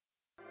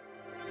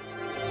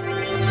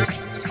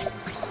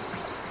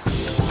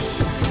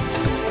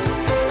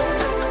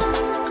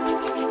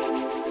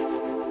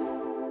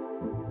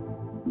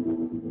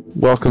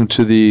Welcome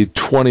to the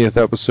 20th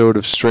episode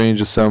of Strange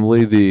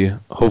Assembly, the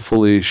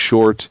hopefully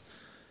short,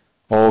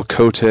 all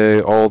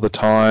Kote, all the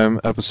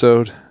time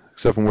episode,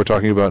 except when we're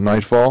talking about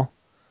Nightfall.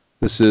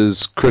 This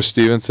is Chris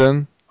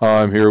Stevenson.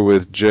 I'm here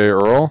with Jay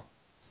Earl.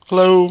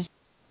 Hello.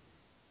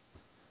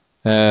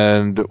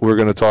 And we're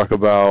going to talk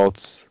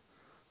about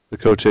the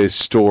Kote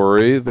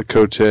story, the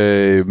Kote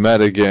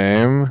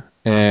metagame,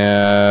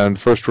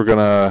 and first we're going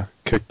to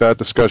kick that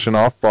discussion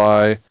off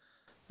by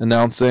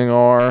announcing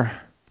our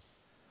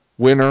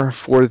winner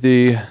for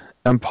the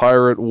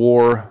Empire at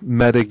War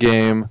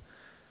metagame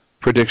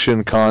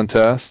prediction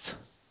contest.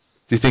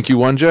 Do you think you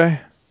won,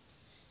 Jay?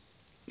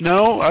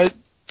 No, I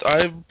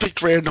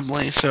picked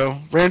randomly, so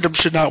random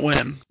should not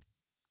win.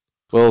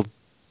 Well,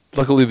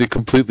 luckily the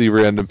completely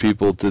random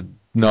people did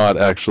not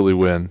actually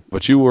win,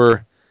 but you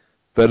were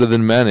better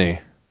than many.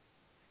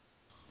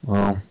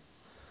 Well,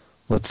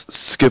 let's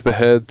skip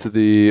ahead to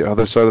the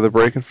other side of the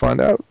break and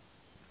find out.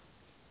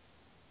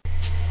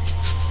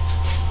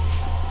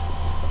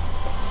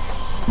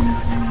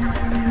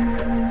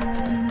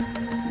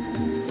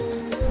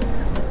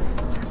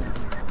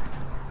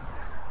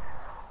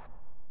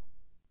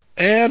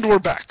 And we're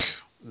back.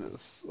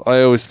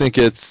 I always think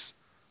it's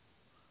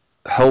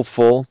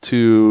helpful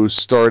to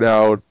start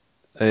out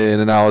an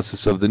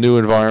analysis of the new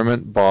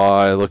environment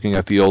by looking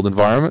at the old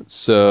environment.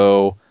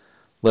 So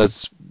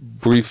let's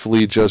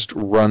briefly just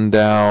run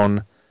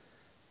down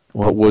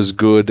what was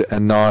good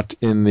and not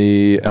in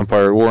the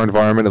Empire at War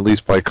environment, at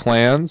least by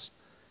clans.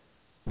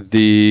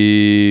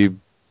 The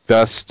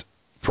best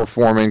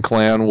performing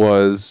clan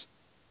was,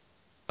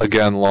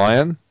 again,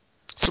 Lion.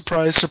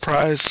 Surprise,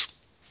 surprise.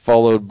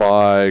 Followed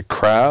by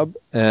Crab,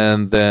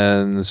 and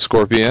then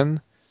Scorpion,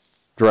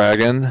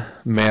 Dragon,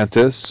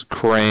 Mantis,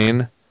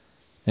 Crane,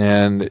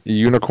 and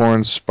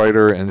Unicorn,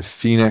 Spider, and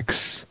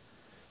Phoenix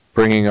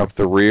bringing up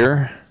the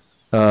rear.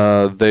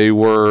 They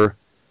were,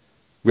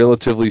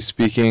 relatively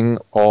speaking,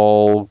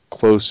 all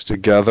close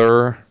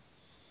together.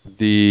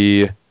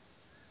 The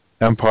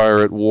Empire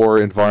at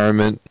War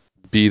environment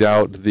beat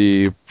out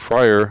the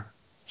prior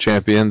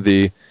champion,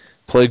 the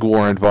Plague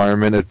War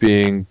environment, at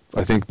being,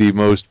 I think, the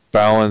most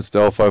balanced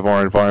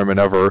L5R environment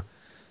ever,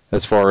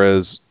 as far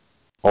as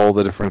all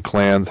the different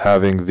clans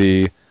having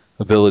the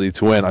ability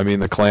to win. I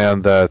mean, the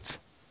clan that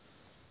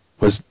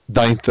was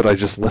ninth that I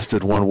just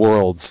listed won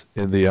Worlds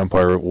in the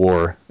Empire at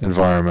War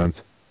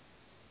environment.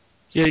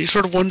 Yeah, you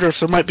sort of wonder if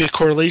there might be a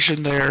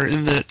correlation there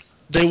in that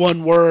they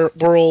won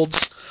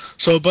Worlds,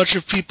 so a bunch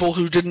of people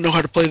who didn't know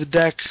how to play the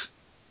deck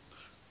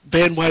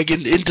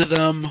bandwagoned into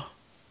them,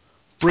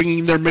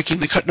 making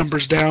the cut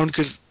numbers down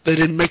because they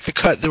didn't make the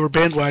cut, they were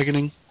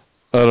bandwagoning.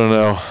 I don't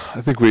know. I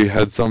think we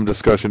had some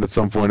discussion at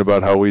some point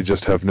about how we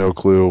just have no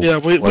clue Yeah,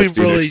 we Phoenix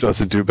really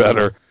doesn't do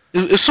better.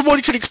 If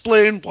someone could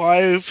explain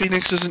why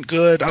Phoenix isn't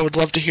good, I would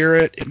love to hear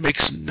it. It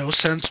makes no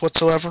sense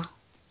whatsoever.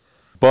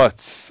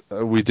 But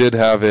we did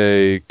have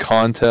a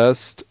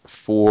contest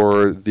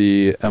for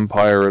the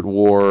Empire at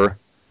War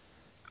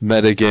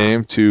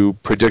metagame to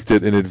predict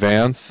it in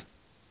advance.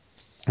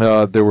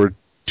 There were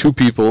two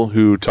people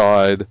who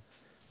tied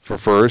for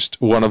first.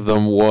 One of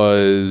them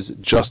was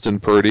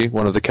Justin Purdy,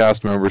 one of the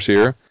cast members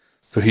here,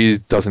 so he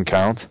doesn't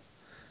count.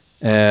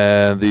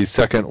 And the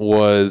second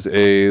was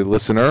a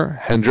listener,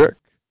 Hendrik.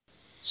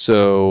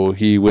 So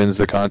he wins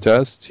the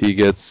contest. He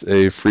gets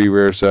a free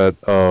rare set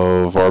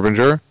of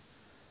Harbinger.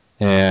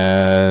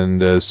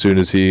 And as soon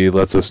as he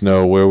lets us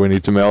know where we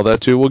need to mail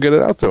that to, we'll get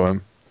it out to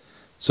him.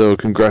 So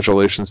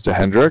congratulations to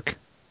Hendrik.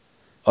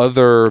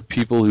 Other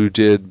people who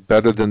did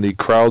better than the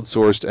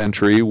crowdsourced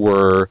entry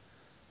were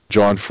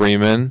John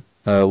Freeman,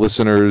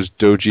 listeners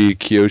Doji,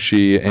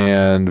 Kiyoshi,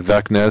 and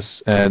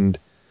Vecness, and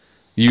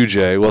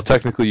UJ. Well,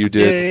 technically you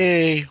did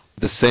Yay.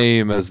 the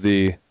same as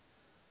the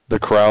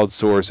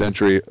crowdsource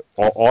entry.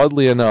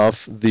 Oddly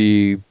enough,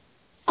 the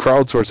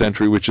crowdsource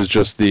entry, which is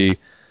just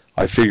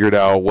I figured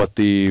out what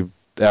the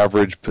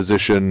average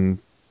position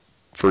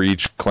for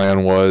each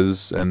clan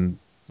was, and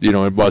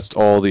it bust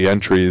all the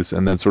entries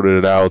and then sorted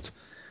it out,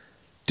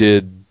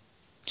 did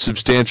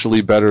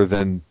substantially better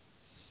than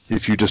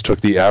if you just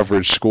took the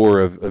average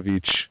score of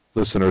each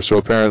listener. So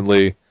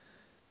apparently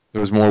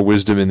there was more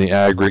wisdom in the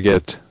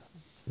aggregate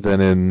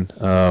than in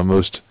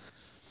most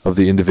of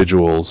the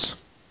individuals.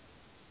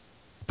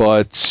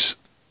 But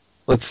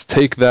let's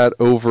take that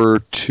over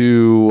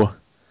to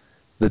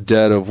the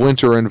Dead of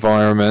Winter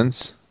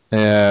environments,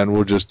 and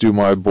we'll just do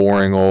my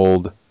boring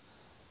old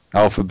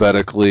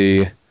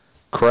alphabetically.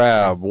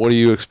 Crab, what do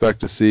you expect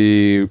to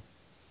see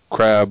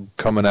Crab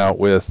coming out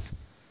with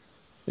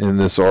in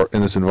this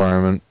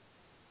environment?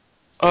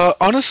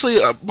 Honestly,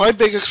 my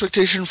big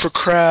expectation for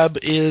Crab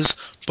is,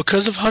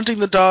 because of Hunting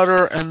the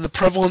Daughter and the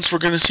prevalence we're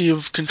going to see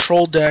of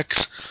control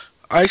decks,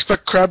 I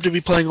expect Crab to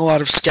be playing a lot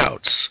of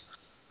Scouts.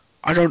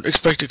 I don't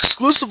expect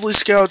exclusively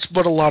Scouts,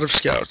 but a lot of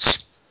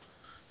Scouts.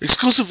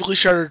 Exclusively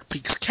Shattered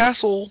Peaks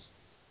Castle,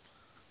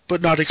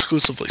 but not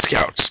exclusively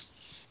Scouts.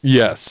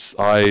 Yes,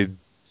 I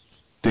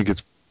think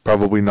it's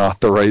probably not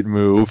the right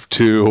move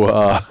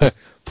to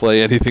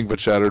play anything but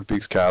Shattered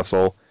Peaks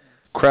Castle.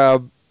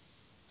 Crab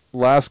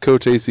last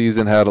Kote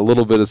season had a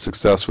little bit of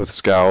success with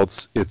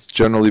scouts. It's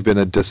generally been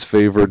a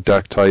disfavored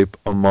deck type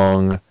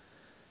among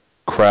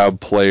Crab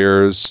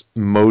players.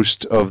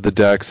 Most of the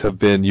decks have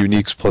been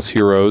Uniques plus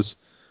Heroes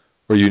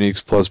or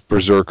Uniques plus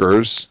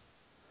Berserkers.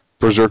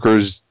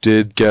 Berserkers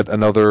did get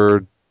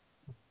another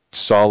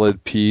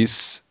solid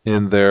piece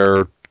in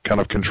their kind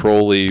of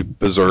control-y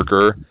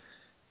Berserker,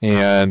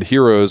 and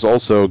Heroes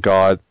also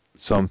got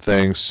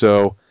something.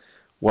 So,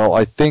 while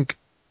I think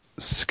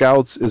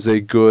Scouts is a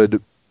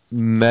good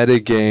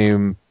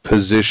metagame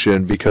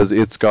position because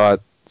it's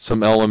got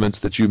some elements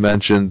that you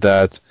mentioned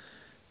that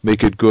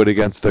make it good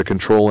against the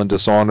control and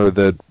dishonor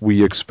that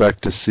we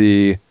expect to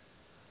see,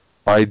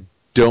 I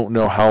don't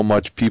know how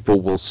much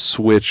people will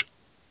switch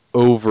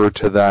over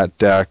to that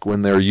deck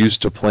when they're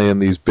used to playing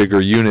these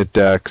bigger unit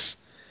decks,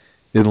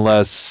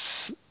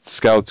 unless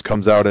Scouts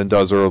comes out and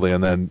does early,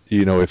 and then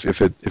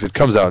if it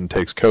comes out and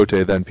takes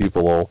Kote, then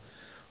people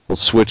will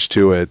switch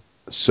to it.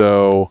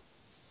 So,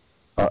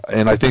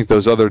 and I think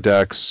those other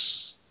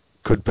decks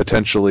could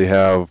potentially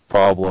have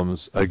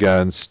problems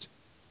against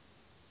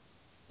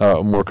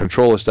more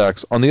controlist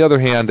decks. On the other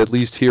hand, at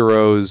least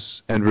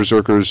Heroes and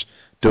Berserkers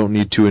don't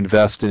need to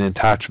invest in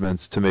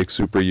attachments to make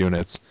super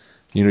units.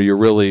 You're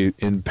really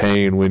in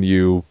pain when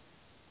you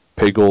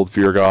pay gold for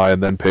your guy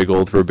and then pay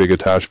gold for a big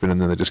attachment and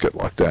then they just get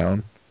locked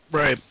down.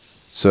 Right.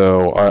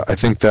 So I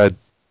think that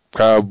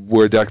Crab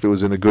were a deck that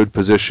was in a good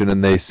position,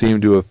 and they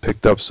seem to have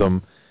picked up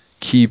some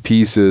key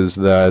pieces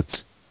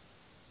that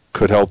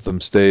could help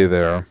them stay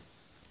there.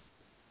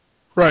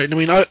 Right. I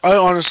mean, I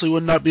honestly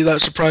would not be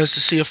that surprised to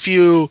see a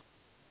few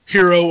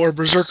Hero or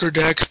Berserker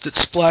decks that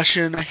splash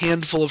in a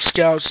handful of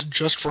scouts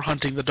just for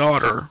hunting the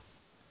daughter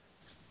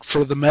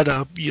for the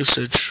meta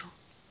usage.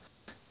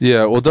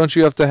 Yeah, well, don't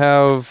you have to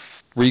have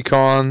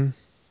recon,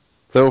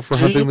 though, for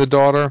hunting the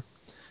daughter?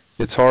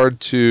 It's hard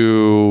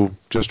to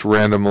just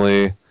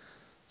randomly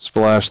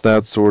splash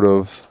that sort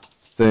of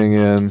thing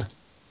in.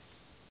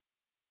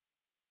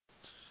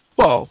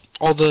 Well,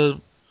 all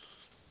the...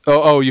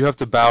 Oh, you have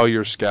to bow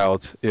your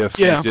scout if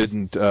you Yeah.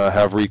 didn't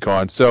have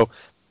recon. So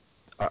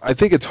I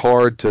think it's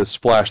hard to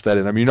splash that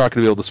in. I mean, you're not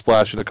going to be able to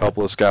splash in a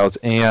couple of scouts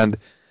and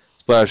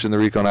splash in the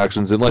recon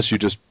actions unless you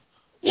just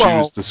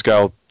choose the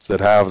scouts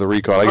that have the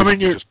recon. I mean,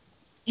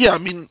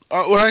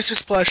 when I say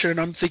splash in,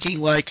 I'm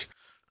thinking like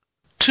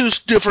two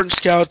different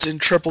scouts in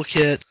triple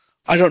kit.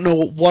 I don't know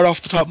what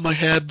off the top of my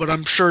head, but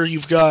I'm sure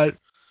you've got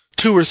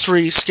 2 or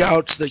 3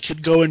 scouts that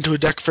could go into a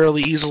deck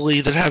fairly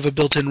easily that have a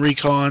built-in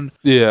recon.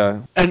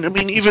 Yeah. And I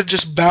mean, even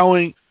just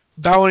bowing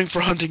for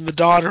hunting the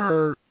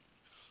daughter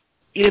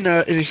in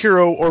a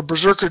hero or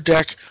berserker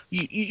deck,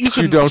 you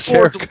can don't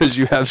afford care because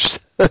you have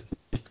right.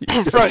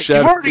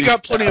 You've already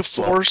got plenty of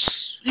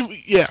force.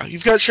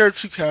 You've got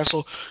Shattered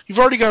Castle. You've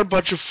already got a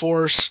bunch of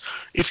force.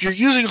 If you're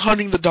using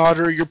hunting the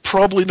daughter, you're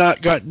probably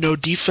not got no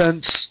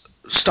defense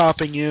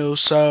stopping you.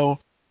 So,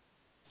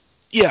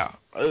 yeah,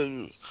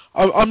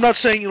 I'm not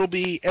saying it'll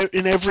be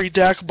in every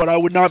deck, but I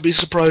would not be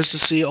surprised to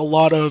see a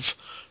lot of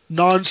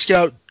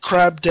non-scout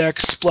crab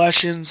decks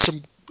splash in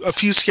a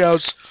few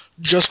scouts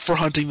just for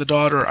hunting the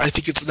daughter. I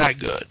think it's that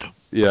good.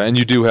 Yeah, and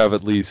you do have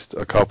at least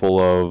a couple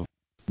of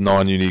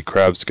non-unique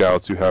crab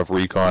scouts who have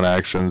recon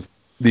actions.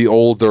 The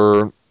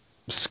older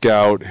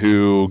scout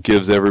who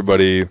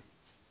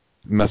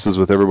messes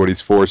with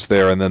everybody's force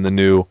there, and then the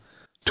new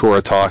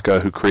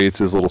Torataka who creates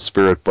his little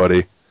spirit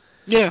buddy.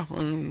 Yeah.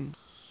 Let's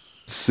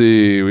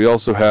see, we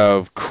also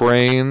have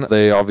Crane.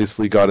 They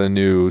obviously got a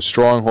new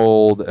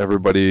stronghold.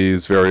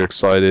 Everybody's very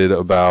excited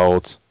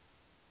about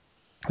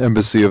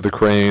Embassy of the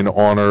Crane,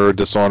 Honor,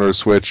 Dishonor,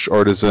 Switch,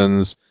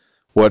 Artisans,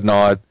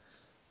 whatnot.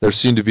 There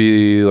seem to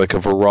be like a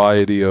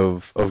variety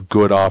of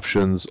good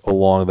options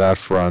along that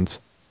front.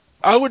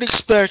 I would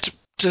expect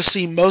to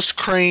see most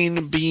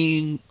Crane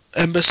being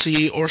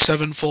Embassy or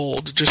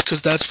Sevenfold, just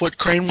because that's what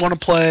Crane want to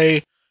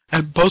play,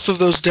 and both of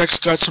those decks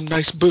got some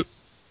nice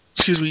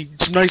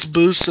some nice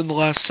boosts in the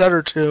last set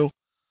or two,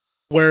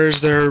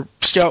 whereas their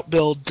Scout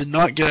build did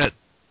not get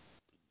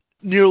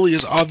nearly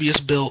as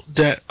obvious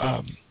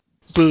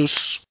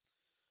boosts.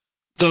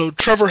 Though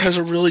Trevor has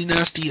a really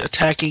nasty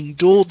attacking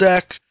dual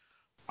deck,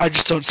 I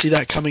just don't see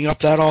that coming up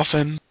that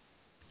often.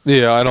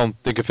 Yeah, I don't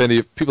think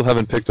if people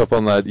haven't picked up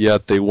on that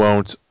yet, they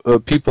won't.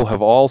 People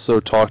have also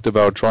talked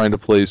about trying to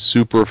play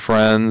Super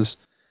Friends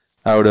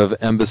out of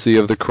Embassy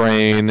of the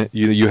Crane.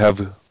 You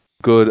have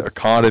good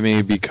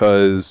economy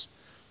because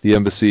the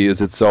Embassy is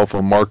itself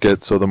a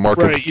market, so the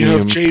market Right, you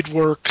have scheme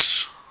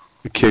Jadeworks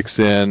kicks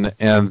in,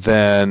 and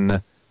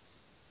then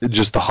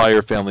just the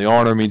higher family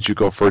honor means you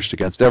go first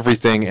against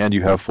everything, and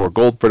you have 4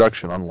 gold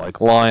production,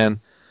 unlike Lion.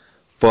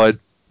 But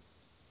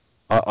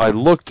I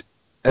looked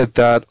at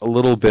that a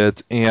little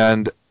bit,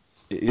 and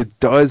it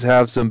does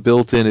have some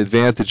built-in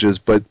advantages,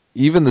 but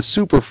even the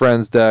Super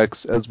Friends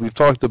decks, as we've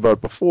talked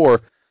about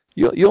before,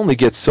 you only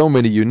get so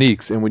many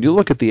uniques, and when you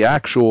look at the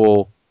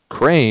actual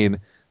Crane,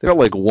 they're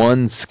like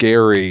one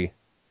scary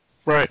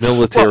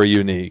military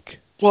unique.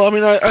 Well, I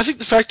mean, I think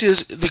the fact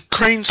is the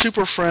Crane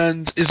Super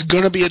Friends is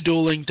going to be a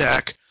dueling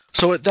deck.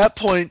 So at that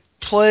point,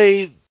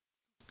 play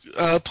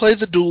play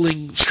the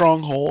dueling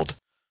stronghold.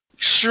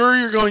 Sure,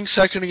 you're going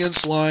second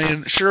against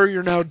Lion. Sure,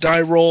 you're now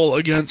die roll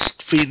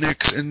against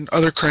Phoenix and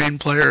other Crane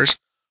players.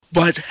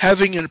 But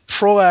having a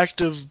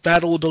proactive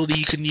battle ability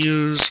you can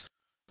use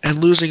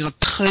and losing a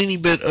tiny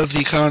bit of the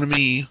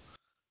economy,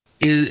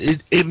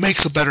 it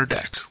makes a better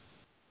deck.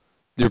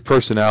 Your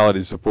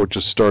personality support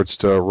just starts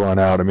to run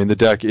out. I mean, the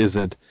deck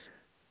isn't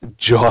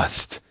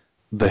just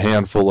the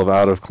handful of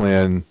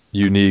out-of-clan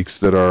uniques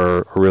that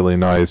are really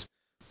nice.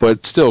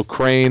 But still,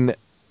 Crane,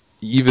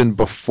 even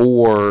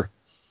before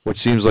what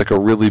seems like a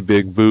really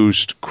big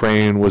boost,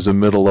 Crane was a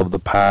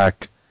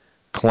middle-of-the-pack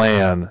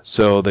clan,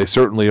 so they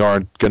certainly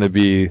aren't going to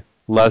be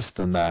less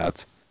than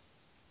that.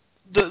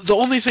 The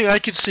only thing I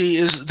could see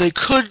is they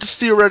could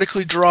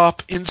theoretically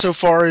drop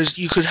insofar as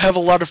you could have a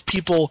lot of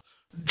people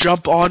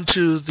jump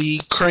onto the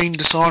Crane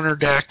Dishonor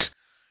deck,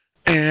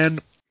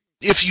 and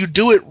if you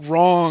do it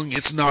wrong,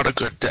 it's not a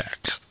good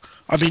deck.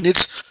 I mean,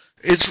 it's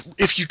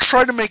if you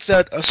try to make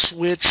that a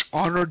switch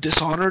honor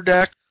dishonor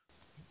deck,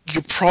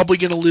 you're probably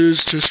going to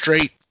lose to a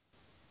straight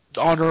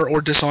honor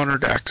or dishonor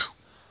deck.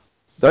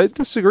 I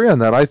disagree on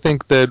that. I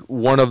think that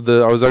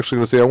I was actually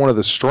going to say one of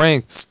the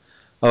strengths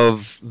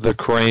of the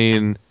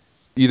Crane,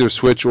 either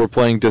switch or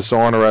playing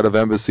Dishonor out of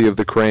Embassy of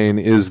the Crane,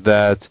 is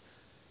that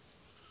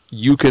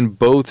you can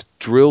both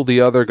drill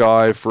the other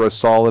guy for a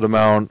solid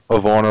amount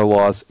of honor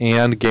loss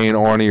and gain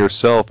honor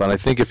yourself. And I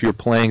think if you're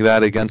playing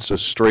that against a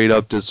straight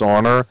up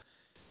Dishonor,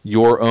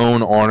 your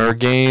own honor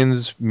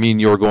gains mean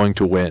you're going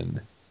to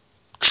win.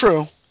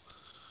 True.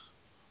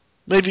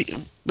 Maybe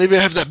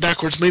I have that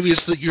backwards. Maybe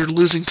it's that you're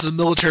losing to the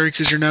military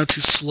because you're now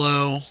too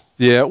slow.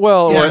 Yeah,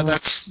 well, yeah,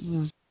 that's.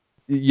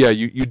 Yeah,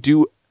 you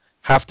do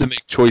have to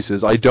make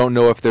choices. I don't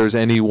know if there's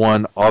any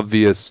one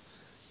obvious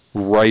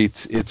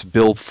right it's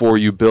built for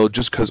you build,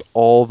 just because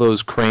all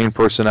those Crane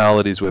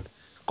personalities with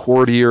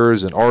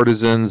courtiers and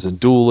artisans and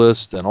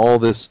duelists and all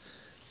this,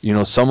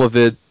 some of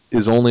it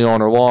is only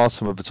honor loss,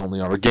 some of it's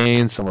only honor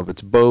gain, some of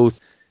it's both.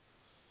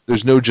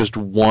 There's no just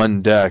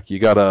one deck. You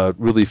gotta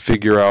really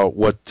figure out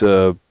what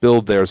to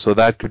build there, so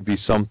that could be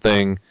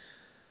something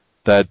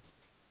that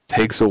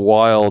takes a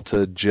while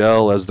to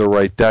gel as the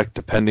right deck,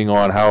 depending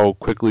on how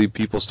quickly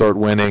people start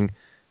winning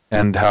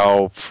and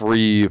how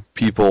free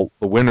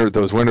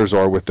those winners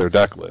are with their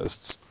deck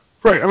lists.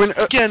 Right. I mean,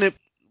 again,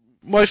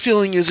 my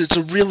feeling is it's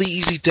a really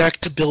easy deck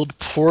to build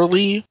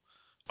poorly.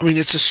 I mean,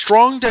 it's a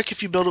strong deck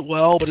if you build it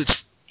well, but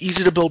it's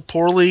easy to build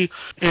poorly.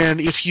 And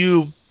if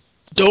you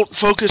don't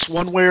focus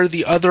one way or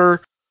the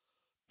other,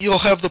 you'll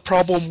have the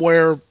problem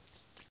where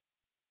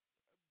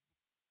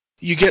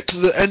you get to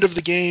the end of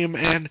the game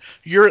and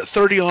you're at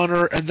 30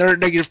 honor and they're at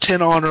negative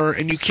 10 honor,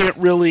 and you can't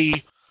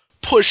really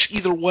push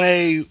either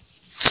way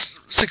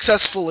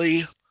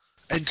successfully,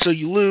 and so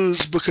you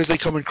lose because they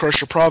come and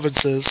crush your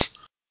provinces.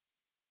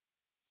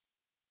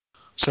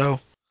 So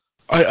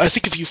I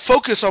think if you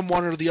focus on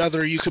one or the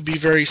other, you could be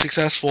very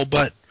successful,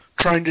 but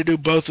trying to do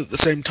both at the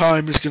same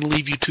time is going to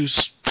leave you too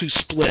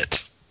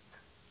split.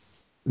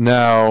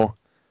 Now,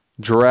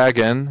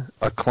 Dragon,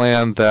 a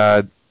clan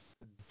that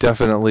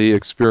definitely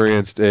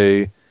experienced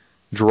a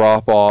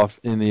drop-off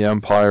in the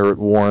Empire at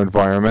War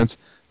environment,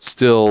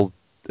 still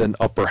an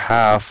upper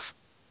half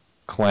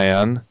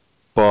clan,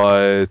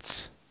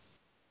 but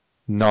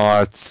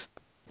not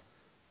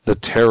the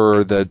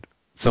terror that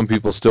some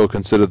people still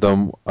consider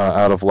them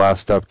out of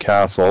Last Step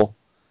Castle.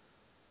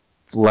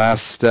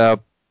 Last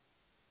Step,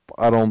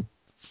 I don't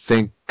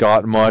think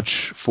got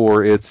much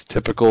for its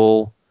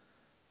typical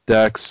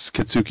decks.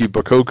 Kitsuki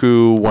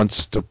Bokoku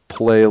wants to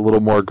play a little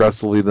more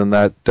aggressively than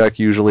that deck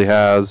usually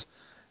has,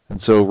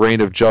 and so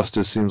Reign of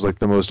Justice seems like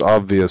the most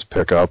obvious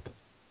pickup.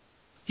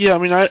 Yeah, I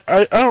mean, I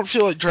don't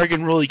feel like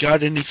Dragon really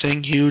got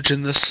anything huge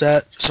in this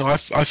set, so I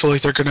feel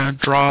like they're going to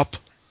drop.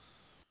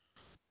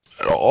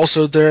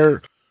 Also,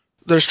 their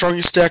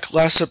strongest deck,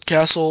 Last Step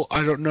Castle,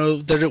 I don't know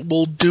that it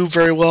will do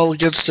very well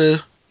against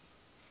the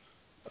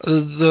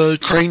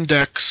Crane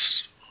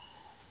decks.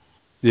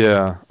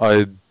 Yeah,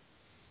 I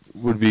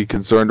would be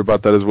concerned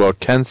about that as well.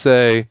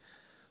 Kensei,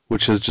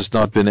 which has just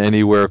not been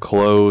anywhere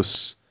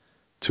close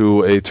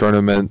to a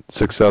tournament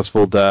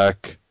successful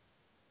deck,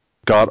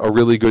 got a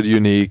really good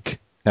unique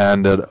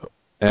and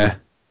an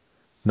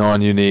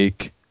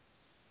non-unique.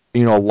 A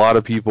lot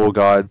of people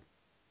got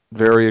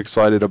very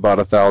excited about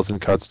 1,000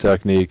 Cuts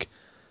technique.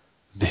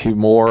 The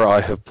more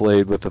I have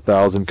played with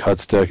 1,000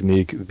 Cuts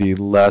technique, the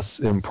less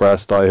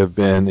impressed I have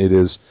been. It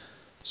is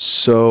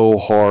so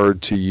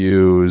hard to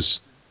use.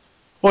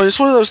 Well, it's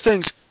one of those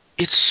things.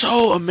 It's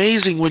so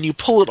amazing when you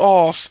pull it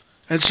off,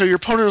 and so your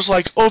opponent is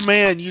like, "Oh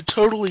man, you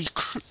totally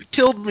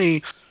killed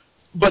me,"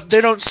 but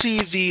they don't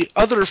see the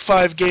other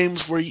 5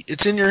 games where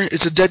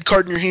it's a dead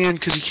card in your hand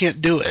because you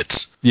can't do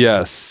it.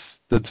 Yes,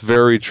 that's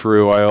very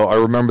true. I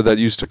remember that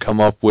used to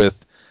come up with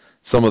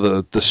some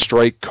of the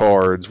strike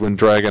cards when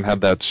Dragon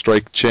had that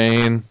strike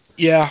chain.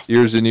 Yeah.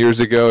 Years and years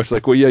ago. It's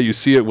like, well, yeah, you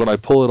see it when I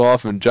pull it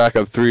off and jack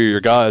up 3 of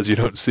your guys. You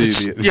don't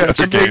see the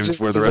other games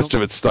where the rest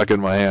of it's stuck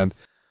in my hand.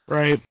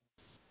 Right.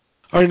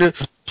 I mean,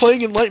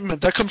 playing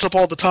Enlightenment, that comes up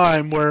all the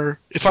time, where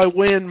if I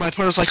win, my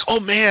opponent's like, oh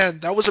man,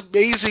 that was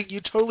amazing,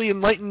 you totally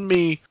enlightened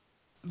me.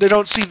 They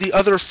don't see the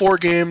other 4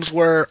 games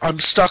where I'm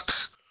stuck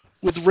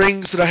with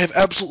rings that I have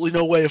absolutely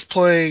no way of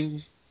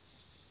playing.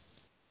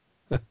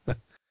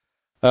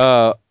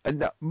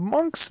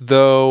 Monks,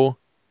 though,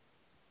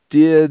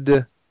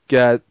 did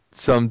get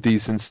some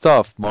decent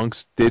stuff.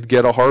 Monks did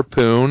get a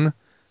harpoon.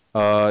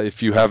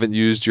 If you haven't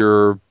used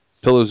your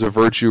Pillars of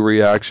Virtue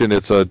reaction,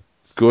 it's a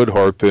good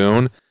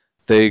harpoon.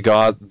 They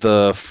got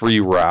the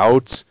free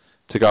route.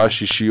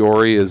 Tagashi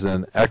Shiori is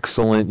an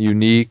excellent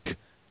unique.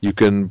 You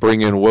can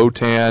bring in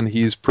Wotan.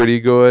 He's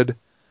pretty good.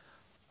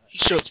 He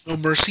shows no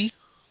mercy.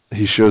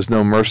 He shows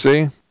no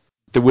mercy.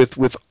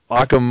 With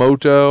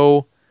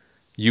Akamoto,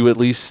 you at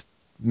least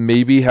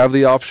maybe have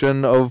the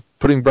option of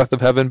putting Breath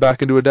of Heaven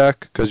back into a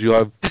deck, because you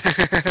have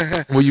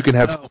you can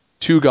have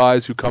 2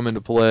 guys who come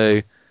into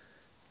play,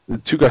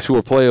 2 guys who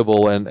are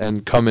playable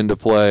and come into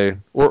play,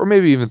 or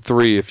maybe even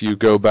 3 if you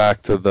go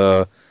back to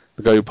the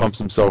guy who pumps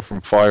himself from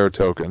fire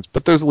tokens.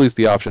 But there's at least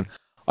the option.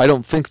 I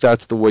don't think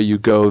that's the way you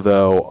go,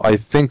 though. I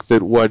think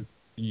that what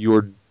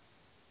you're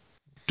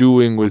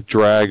doing with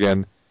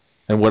Dragon,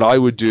 and what I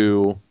would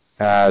do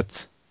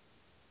at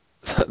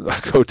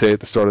Kote at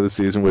the start of the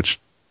season, which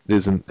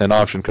isn't an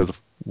option because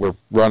we're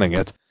running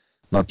it,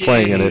 not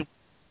playing in it,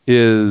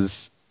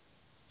 is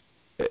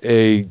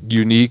a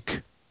unique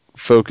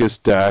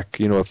focused deck.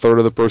 A third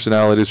of the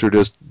personalities are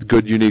just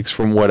good uniques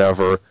from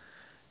whatever,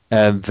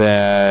 and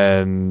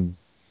then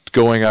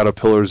going out of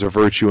Pillars of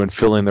Virtue and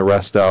filling the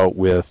rest out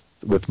with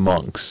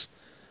monks.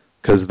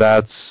 Because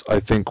that's, I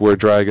think, where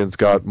Dragons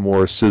got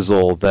more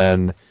sizzle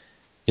than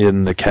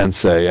in the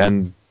Kensei.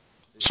 And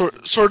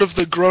sort of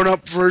the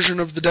grown-up version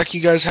of the deck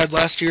you guys had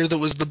last year that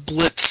was the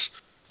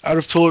Blitz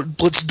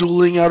Blitz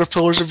dueling out of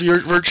Pillars of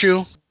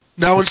Virtue.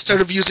 Now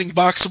instead of using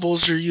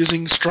boxables, you're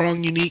using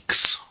strong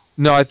uniques.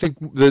 No, I think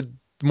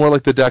more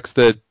like the decks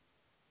that,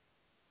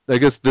 I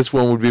guess this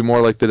one would be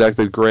more like the deck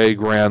that Greg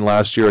ran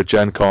last year at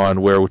Gen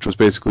Con, which was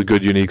basically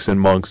good uniques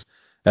and monks,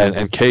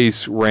 and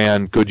Case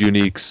ran good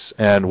uniques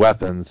and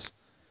weapons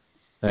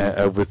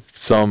with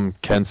some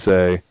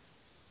Kensei.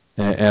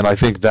 And I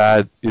think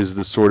that is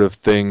the sort of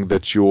thing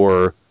that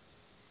you're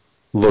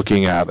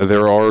looking at.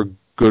 There are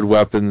good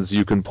weapons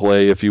you can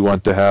play if you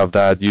want to have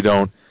that. You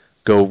don't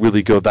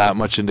really go that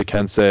much into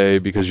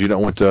Kensei because you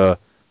don't want to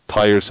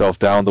tie yourself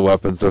down to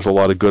weapons. There's a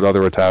lot of good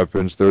other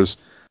attachments. There's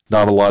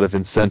not a lot of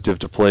incentive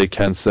to play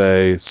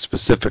Kensei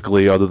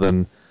specifically other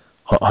than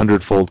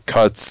 100-fold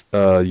cuts.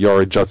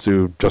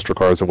 Yarijutsu just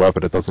requires a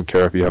weapon. It doesn't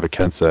care if you have a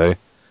Kensei.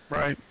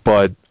 Right.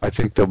 But I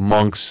think the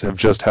monks have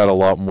just had a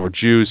lot more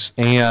juice,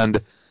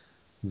 and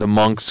the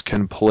monks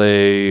can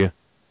play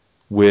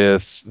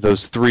with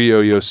those 3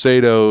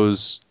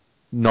 Oyosetos.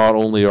 Not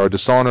only are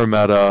Dishonor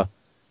meta,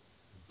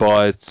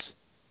 but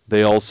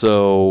they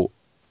also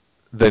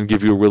then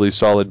give you a really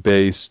solid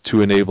base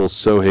to enable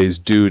Sohei's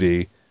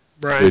Duty,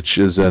 right, which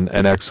is an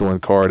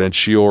excellent card. And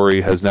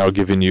Shiori has now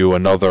given you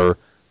another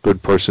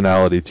good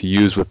personality to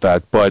use with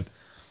that. But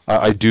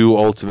I do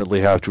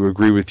ultimately have to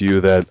agree with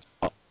you that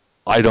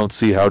I don't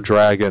see how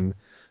Dragon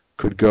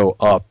could go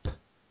up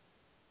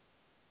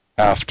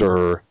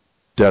after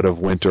Dead of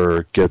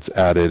Winter gets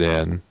added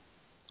in.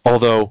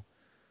 Although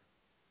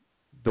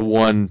the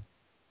one,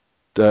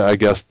 I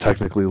guess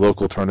technically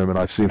local tournament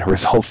I've seen a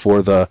result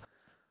for, the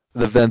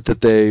event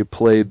that they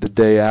played the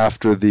day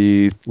after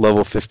the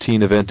level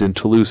 15 event in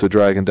Toulouse, a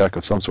Dragon deck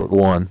of some sort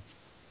won.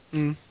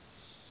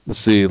 Let's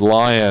see,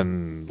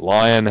 Lion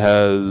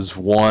has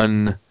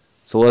won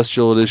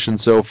Celestial Edition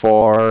so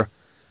far.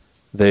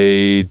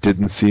 They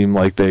didn't seem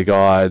like they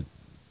got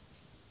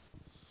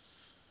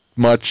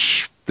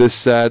much this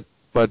set,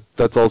 but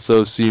that's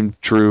also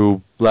seemed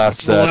true last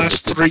set. The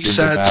last 3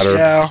 sets,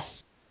 yeah.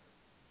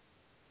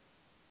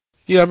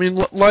 Yeah, I mean,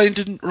 Lion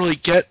didn't really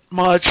get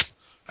much,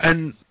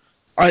 and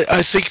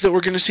I think that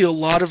we're going to see a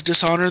lot of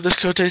Dishonor this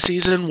Kote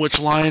season, which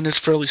Lion is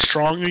fairly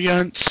strong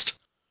against.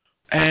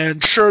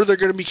 And sure, they're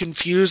going to be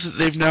confused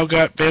that they've now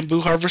got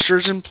Bamboo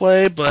Harvesters in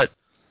play, but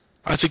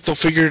I think they'll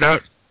figure it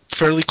out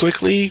fairly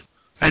quickly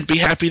and be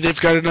happy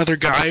they've got another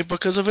guy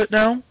because of it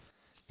now.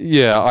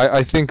 Yeah,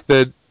 I think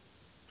that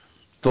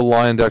the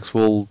Lion decks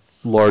will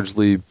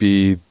largely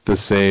be the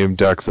same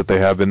decks that they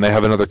have been. They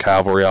have another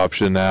Cavalry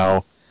option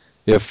now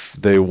if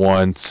they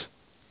want.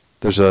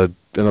 There's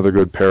another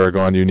good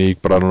Paragon unique,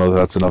 but I don't know if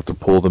that's enough to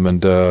pull them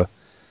into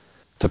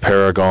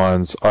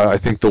Paragons. I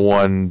think the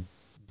one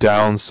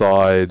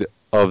downside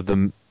of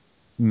the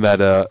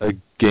meta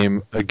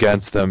game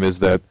against them is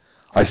that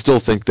I still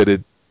think that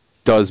it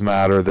does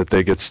matter that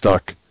they get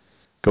stuck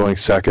going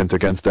second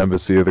against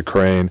Embassy of the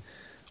Crane.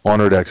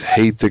 Honor decks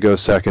hate to go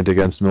second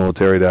against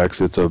military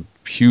decks. It's a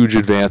huge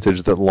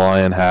advantage that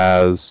Lion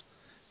has,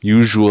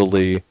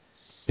 usually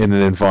in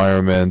an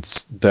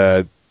environment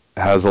that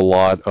has a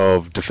lot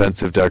of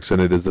defensive decks in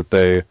it, is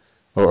that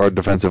or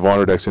defensive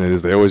honor decks in it,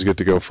 is they always get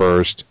to go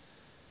first.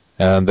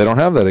 And they don't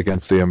have that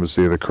against the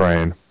Embassy of the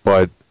Crane.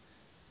 But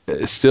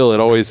still, it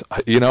always,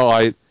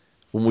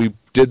 when we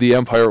did the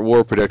Empire at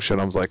War prediction,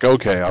 I was like,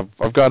 okay,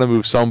 I've got to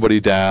move somebody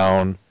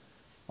down.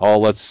 oh,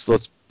 let's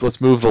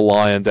move the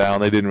Lion down.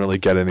 They didn't really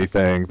get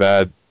anything.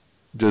 That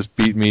just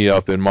beat me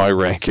up in my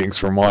rankings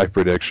for my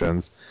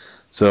predictions.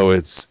 So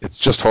it's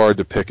just hard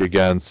to pick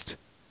against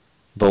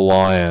the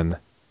Lion.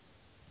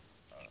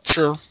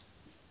 Sure.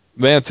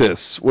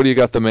 Mantis, what do you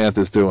got the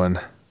Mantis doing?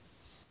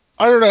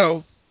 I don't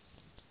know.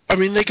 I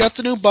mean, they got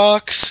the new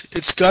box.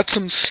 It's got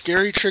some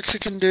scary tricks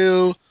it can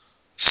do.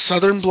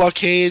 Southern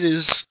Blockade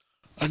is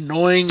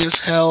annoying as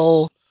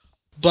hell,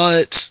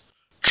 but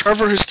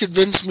Trevor has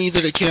convinced me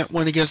that it can't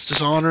win against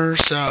Dishonor,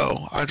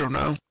 so I don't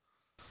know.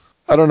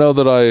 I don't know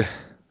that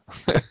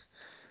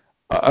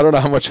I don't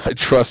know how much I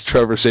trust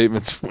Trevor's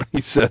statements when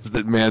he says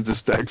that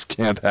Mantis decks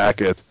can't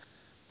hack it.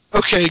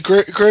 Okay,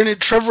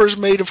 granted, Trevor is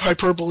made of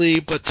hyperbole,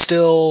 but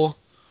still...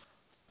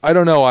 I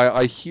don't know.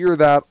 I hear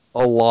that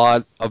a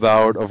lot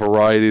about a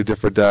variety of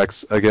different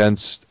decks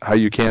against how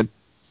you can't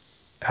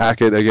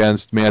hack it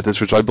against Mantis,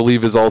 which I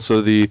believe is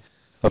also the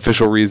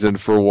official reason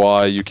for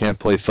why you can't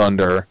play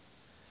Thunder.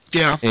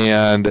 Yeah.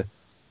 And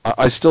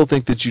I still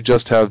think that you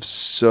just have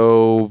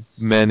so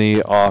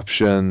many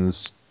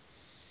options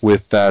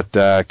with that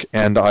deck,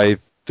 and I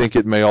think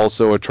it may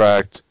also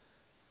attract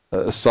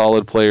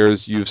solid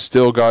players. You've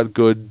still got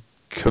good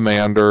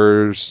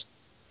commanders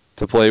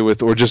to play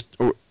with, or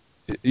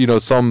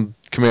some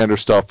commander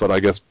stuff, but I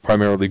guess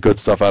primarily good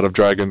stuff out of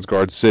Dragon's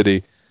Guard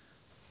City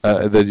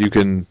that you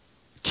can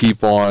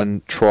keep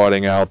on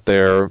trotting out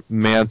there.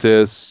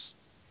 Mantis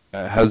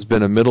has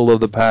been a middle of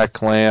the pack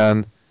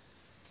clan,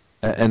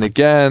 and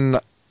again,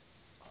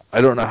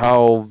 I don't know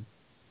how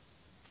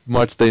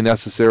much they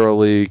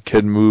necessarily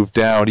can move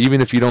down. Even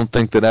if you don't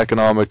think that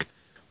Economic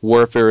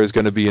Warfare is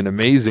going to be an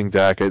amazing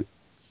deck, it's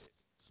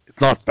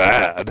not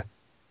bad.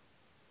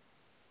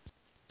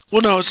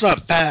 Well, no, it's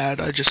not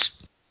bad. I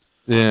just...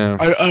 Yeah.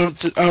 I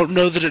don't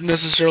know that it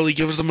necessarily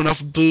gives them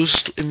enough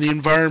boost in the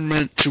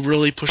environment to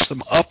really push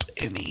them up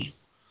any.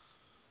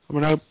 I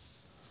mean,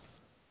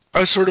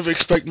 I sort of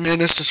expect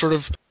Mantis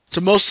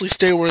to mostly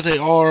stay where they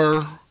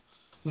are,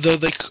 though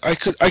I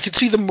could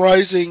see them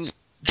rising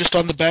just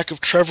on the back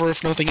of Trevor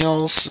if nothing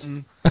else.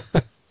 And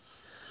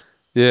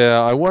Yeah,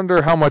 I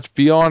wonder how much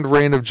beyond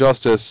Reign of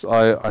Justice,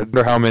 I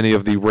wonder how many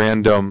of the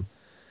random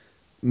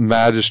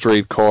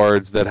magistrate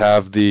cards that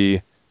have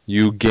the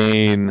you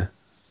gain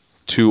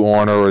 2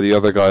 honor or the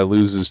other guy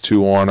loses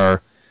 2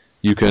 honor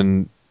you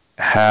can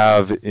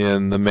have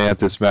in the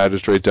Mantis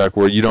Magistrate deck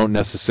where you don't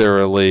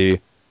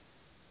necessarily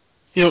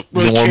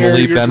really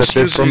normally care.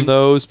 benefit from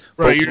those.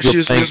 Right, you're just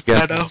using as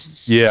meta.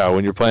 Yeah,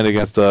 when you're playing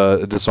against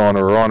a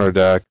Dishonor or Honor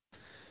deck,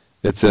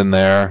 it's in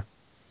there.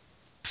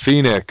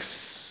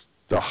 Phoenix.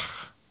 Ugh.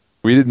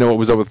 We didn't know what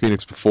was up with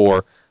Phoenix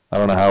before. I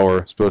don't know how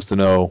we're supposed to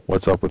know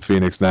what's up with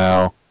Phoenix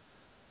now.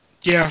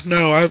 Yeah,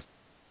 no, I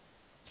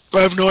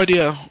have no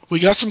idea. We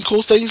got some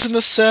cool things in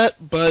this set,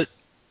 but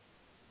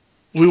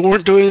we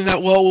weren't doing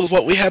that well with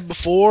what we had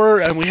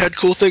before, and we had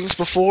cool things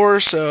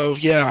before, so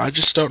yeah, I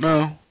just don't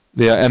know.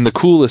 Yeah, and the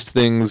coolest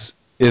things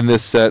in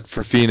this set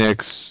for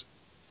Phoenix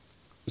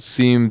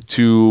seem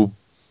to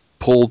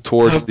pull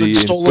towards Have the been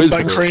stolen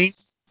Inquisitor. by Crane?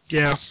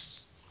 Yeah.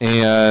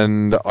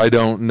 And I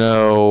don't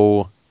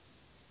know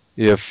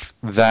if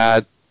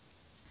that,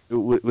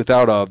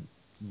 without a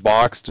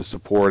box to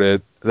support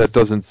it, that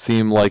doesn't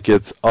seem like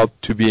it's up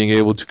to being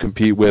able to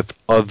compete with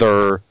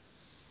other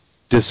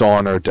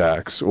Dishonor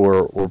decks,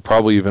 or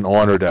probably even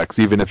Honor decks,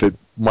 even if it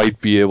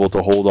might be able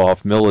to hold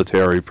off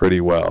military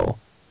pretty well.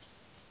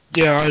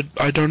 Yeah,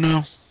 I don't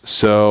know.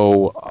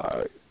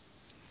 So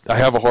I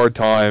have a hard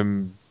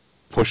time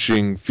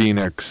pushing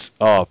Phoenix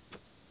up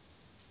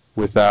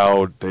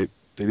without... They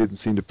didn't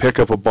seem to pick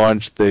up a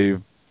bunch.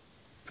 They've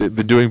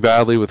been doing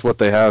badly with what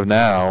they have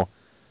now.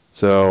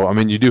 So, I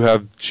mean, you do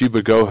have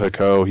Chiba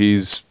Gohiko.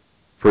 He's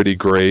pretty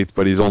great,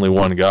 but he's only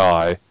one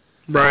guy.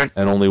 Right.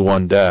 And only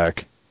one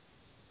deck.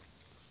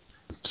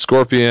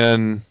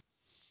 Scorpion,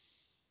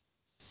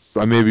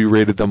 I maybe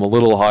rated them a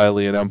little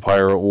highly in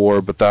Empire at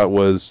War, but that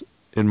was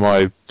in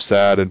my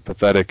sad and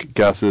pathetic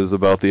guesses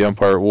about the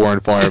Empire at War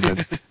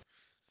environment.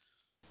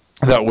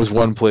 That was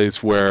one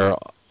place where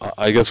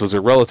I guess was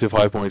a relative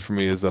high point for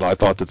me, is that I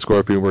thought that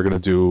Scorpion were going to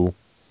do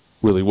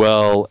really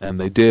well, and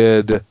they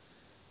did,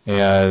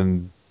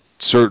 and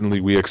certainly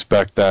we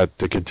expect that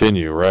to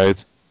continue,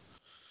 right?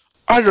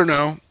 I don't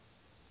know.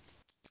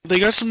 They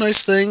got some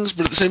nice things,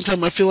 but at the same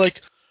time, I feel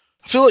like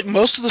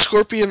most of the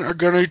Scorpion are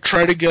going to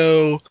try to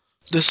go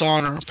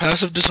Dishonor,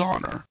 passive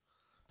Dishonor.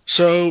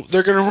 So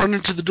they're going to run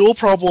into the dual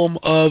problem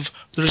of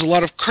there's a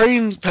lot of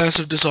Crane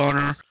passive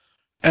Dishonor,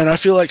 and I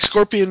feel like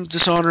Scorpion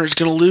Dishonor is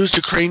going to lose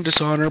to Crane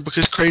Dishonor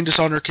because Crane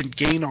Dishonor can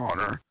gain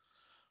honor.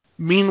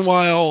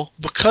 Meanwhile,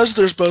 because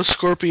there's both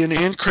Scorpion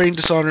and Crane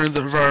Dishonor in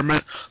the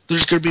environment,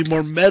 there's going to be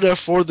more meta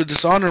for the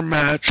Dishonor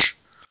match,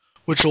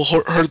 which will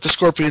hurt the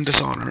Scorpion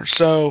Dishonor.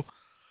 So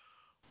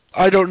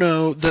I don't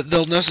know that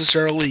they'll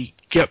necessarily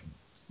get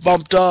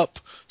bumped up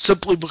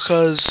simply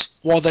because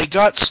while they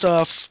got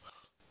stuff,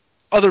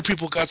 other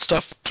people got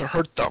stuff to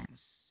hurt them.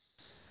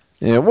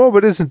 Yeah, well,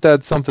 but isn't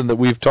that something that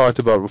we've talked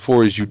about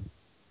before, is you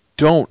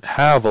don't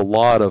have a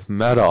lot of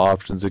meta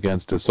options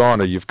against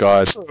Dishonor. You've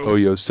got True.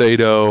 Oyo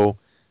Sato,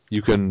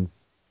 You can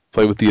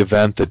play with the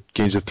event that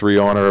gains you 3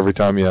 honor every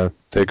time you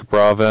take a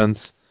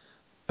province.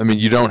 I mean,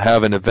 you don't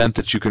have an event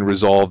that you can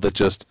resolve that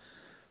just,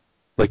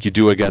 like you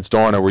do against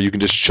honor, where you can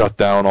just shut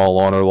down all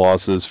honor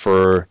losses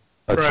for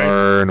a Right.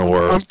 turn,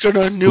 or I'm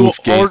gonna new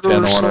poof, gain 10 order,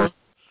 honor. so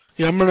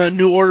yeah, I'm gonna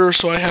new order,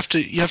 so you have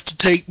to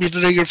take me to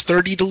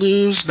 -30 to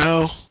lose.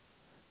 No.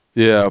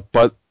 Yeah,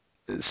 but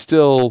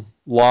still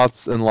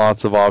lots and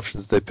lots of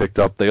options they picked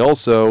up. They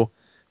also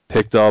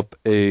picked up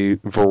a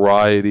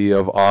variety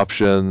of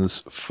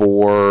options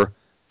for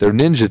their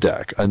ninja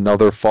deck.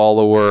 Another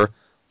follower,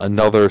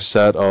 another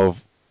set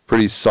of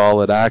pretty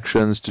solid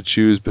actions to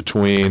choose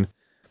between.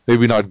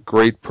 Maybe not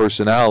great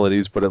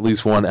personalities, but at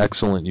least one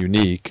excellent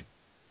unique.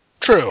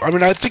 True. I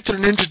mean, I think their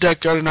ninja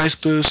deck got a nice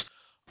boost.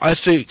 I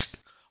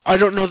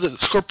don't know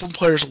that Scorpion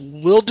players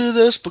will do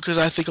this because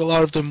I think a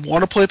lot of them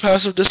want to play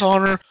passive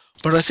Dishonor,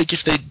 but I think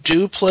if they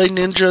do play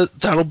ninja,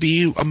 that'll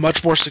be a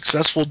much more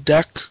successful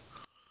deck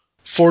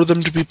for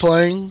them to be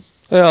playing.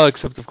 Well,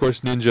 except of course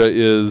Ninja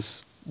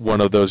is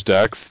one of those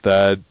decks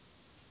that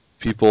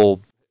people,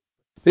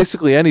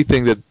 basically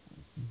anything that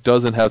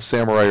doesn't have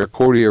Samurai or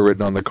Courtier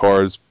written on the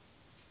cards,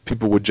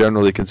 people would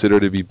generally consider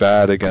to be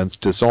bad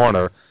against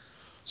Dishonor.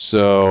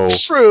 So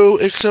True,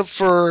 except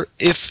for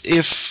if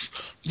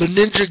the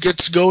ninja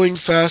gets going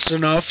fast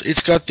enough,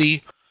 it's got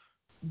the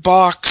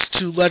box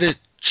to let it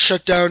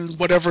shut down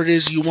whatever it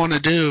is you want to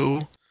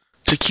do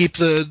to keep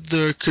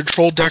the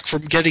control deck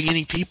from getting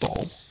any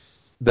people.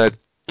 that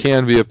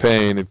can be a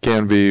pain. It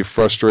can be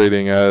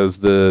frustrating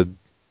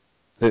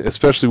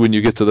especially when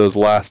you get to those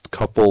last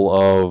couple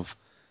of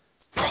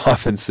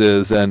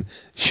provinces, and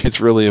it's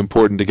really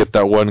important to get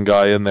that one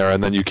guy in there,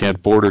 and then you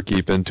can't border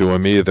keep into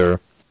him either.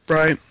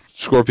 Right.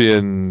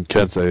 Scorpion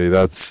Kensei,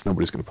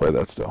 nobody's going to play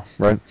that still,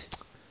 right?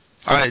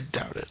 I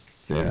doubt it.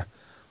 Yeah.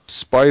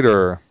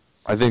 Spider,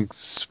 I think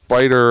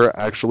Spider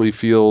actually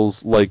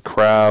feels like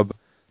Crab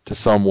to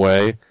some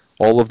way.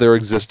 All of their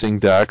existing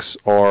decks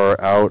are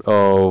out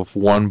of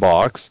one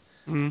box.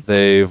 Mm.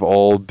 They've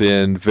all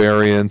been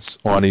variants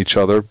on each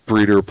other,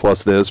 breeder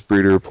plus this,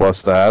 breeder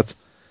plus that.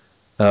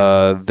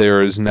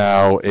 There is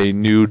now a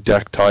new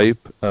deck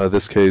type,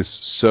 this case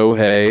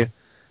Sohei,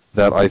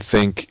 that I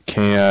think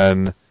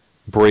can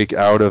break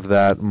out of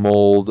that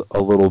mold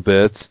a little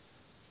bit.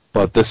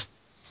 But this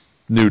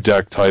new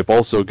deck type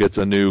also gets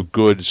a new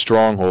good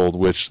stronghold,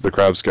 which the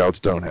Crab Scouts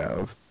don't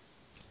have.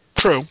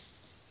 True.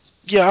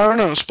 Yeah, I don't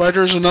know.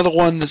 Spider's another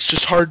one that's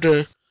just hard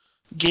to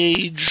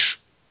gauge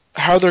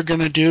how they're going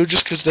to do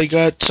just because they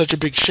got such a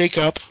big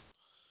shakeup.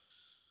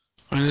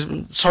 I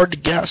mean, it's hard to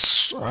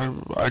guess.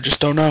 I just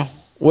don't know.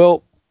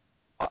 Well,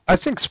 I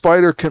think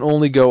Spider can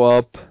only go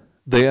up.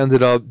 They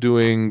ended up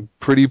doing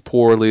pretty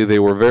poorly. They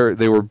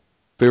were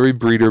very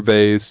breeder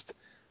based.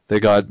 They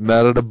got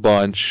meta a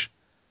bunch.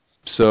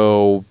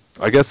 So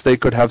I guess they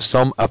could have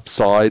some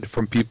upside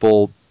from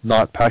people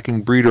not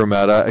packing breeder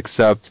meta,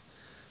 except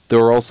there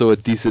were also a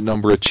decent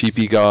number of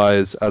cheapy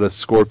guys out of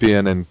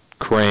Scorpion and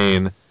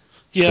Crane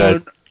Yeah,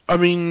 that I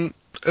mean,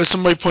 as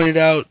somebody pointed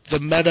out, the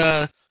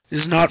meta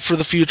is not for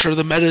the future.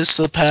 The meta is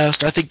to the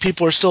past. I think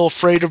people are still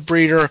afraid of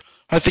breeder.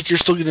 I think you're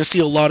still going to see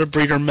a lot of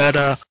breeder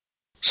meta.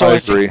 So I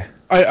agree.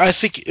 I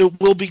think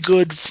it will be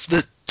good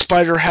that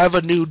Spider have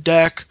a new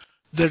deck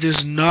that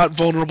is not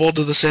vulnerable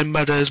to the same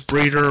meta as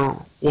breeder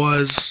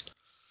was.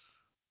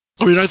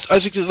 I mean, I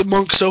think that the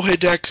Monk Sohei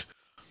deck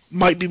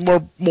might be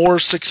more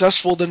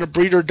successful than a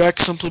breeder deck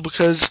simply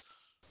because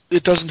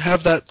it doesn't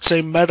have that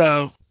same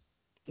meta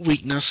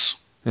weakness.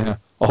 Yeah.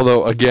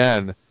 Although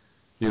again,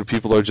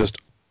 people are just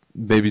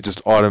maybe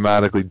just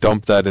automatically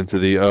dump that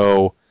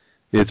into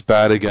it's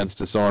bad against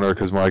Dishonor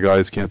because my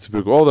guys can't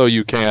spook. Although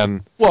you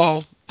can.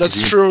 Well,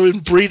 that's true in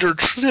breeder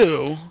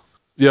too.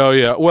 Yeah,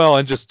 yeah. Well,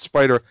 and just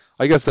Spider.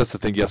 I guess that's the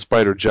thing. Yeah,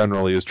 Spider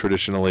generally is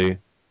traditionally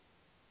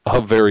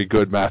a very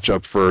good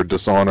matchup for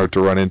Dishonor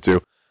to run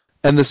into.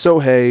 And the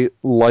Sohei,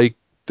 like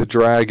the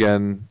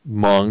Dragon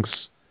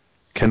monks,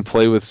 can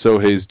play with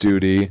Sohei's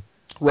Duty.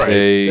 Right.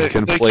 They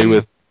can They play can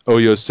with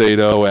Oyo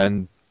Seido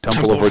and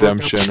Temple of Temple of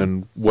Redemption Redemption.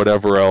 and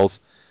whatever else.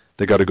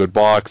 They got a good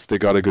box. They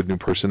got a good new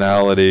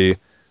personality.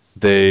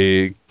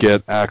 They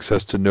get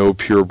access to no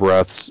pure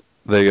breaths.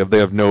 They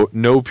have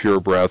no pure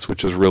breaths,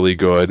 which is really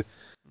good.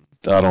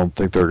 I don't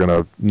think they're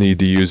gonna need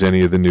to use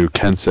any of the new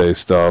Kensei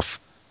stuff.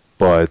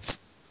 But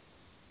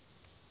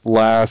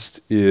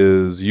last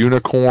is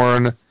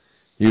Unicorn.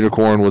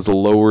 Unicorn was a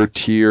lower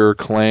tier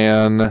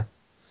clan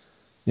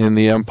in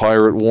the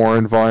Empire at War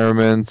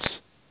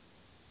environment.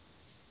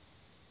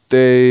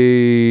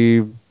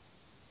 They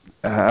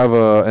have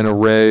an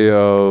array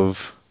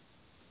of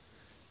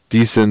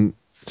decent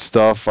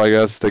stuff, I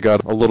guess. They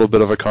got a little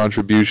bit of a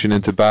contribution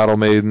into Battle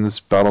Maidens.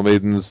 Battle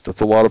Maidens,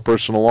 that's a lot of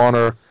personal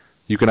honor.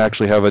 You can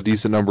actually have a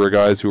decent number of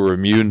guys who are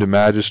immune to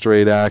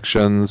magistrate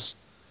actions.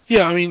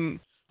 Yeah, I mean,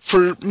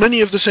 for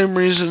many of the same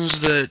reasons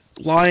that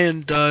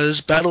Lion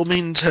does, Battle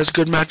Maidens has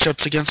good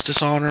matchups against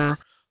Dishonor.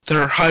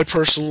 They're high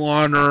personal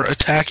honor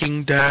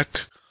attacking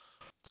deck.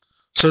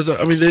 So,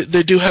 I mean,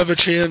 they do have a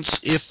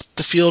chance if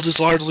the field is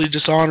largely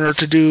Dishonor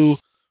to do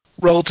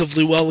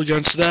relatively well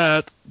against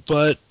that,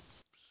 but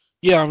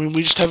Yeah, I mean,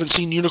 we just haven't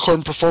seen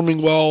Unicorn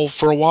performing well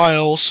for a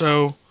while,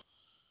 so...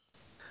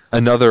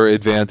 Another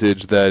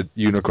advantage that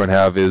Unicorn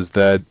have is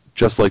that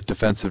just like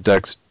defensive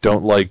decks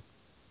don't like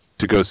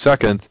to go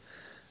second,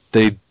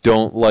 they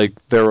don't like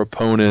their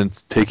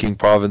opponents taking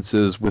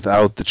provinces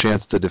without the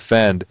chance to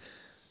defend.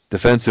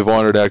 Defensive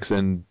honor decks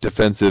and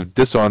defensive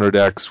dishonor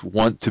decks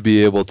want to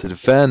be able to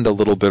defend a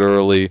little bit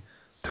early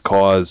to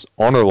cause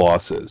honor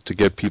losses, to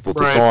get people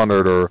Right.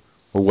 dishonored or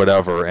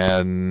whatever,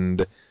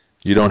 and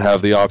you don't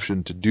have the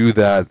option to do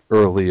that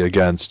early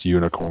against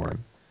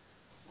Unicorn.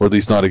 Or at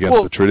least not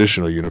against the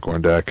traditional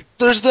Unicorn deck.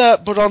 There's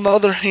that, but on the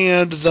other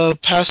hand, those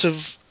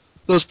passive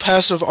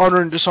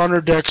honor and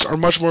dishonor decks are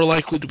much more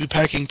likely to be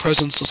packing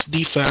presenceless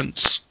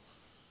defense.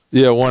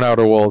 Yeah, one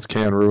outer walls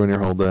can ruin your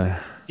whole day.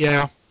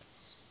 Yeah.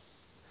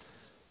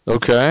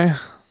 Okay.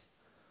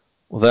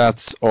 Well,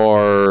 that's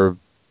our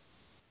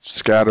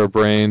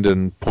scatterbrained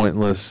and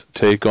pointless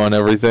take on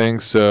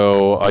everything,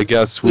 so I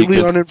guess we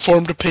Really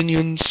uninformed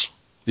opinions.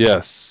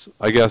 Yes,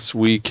 I guess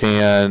we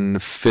can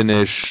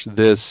finish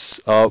this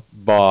up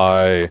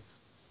by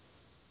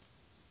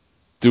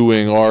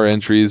doing our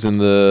entries in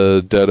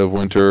the Dead of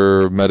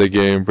Winter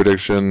metagame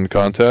prediction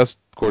contest.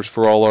 Of course,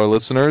 for all our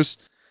listeners,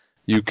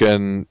 you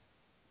can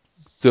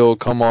still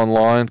come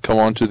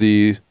onto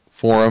the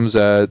forums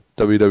at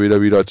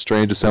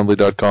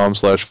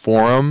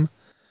www.strangeassembly.com/forum.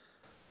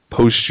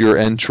 Post your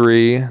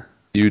entry.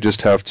 You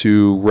just have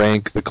to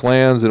rank the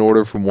clans in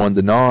order from 1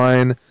 to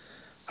 9.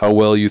 How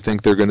well you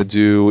think they're going to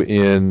do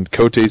in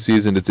Kote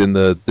season. It's in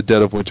the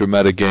Dead of Winter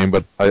metagame,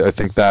 but I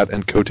think that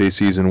and Kote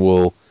season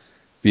will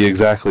be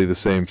exactly the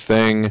same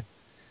thing.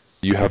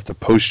 You have to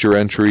post your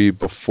entry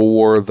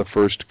before the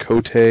first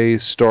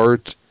Kote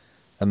start,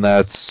 and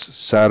that's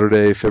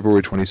Saturday,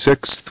 February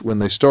 26th when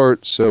they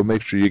start, so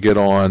make sure you get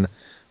on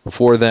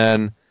before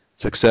then.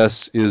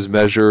 Success is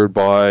measured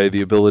by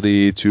the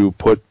ability to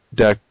put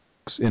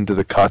decks into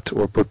the cut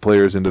or put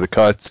players into the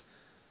cut.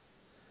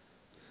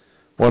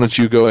 Why don't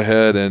you go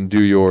ahead and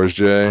do yours,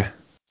 Jay?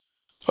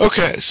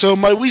 Okay, so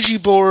my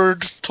Ouija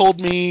board told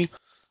me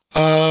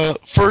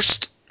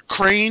first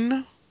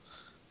crane,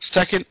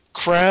 second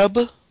crab,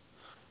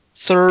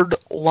 third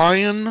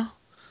lion,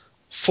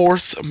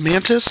 fourth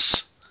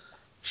mantis,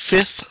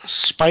 fifth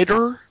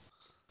spider,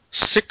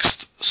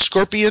 sixth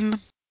scorpion,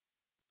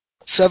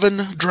 7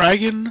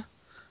 dragon,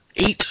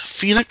 8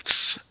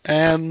 phoenix,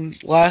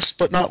 and last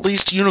but not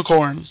least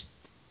unicorn.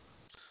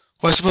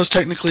 Well, I suppose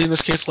technically in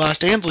this case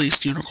last and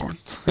least unicorn.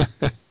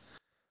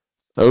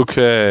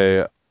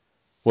 Okay.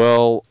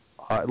 Well,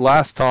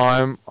 last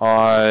time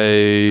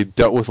I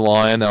dealt with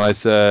Lion and I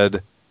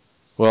said,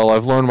 well,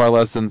 I've learned my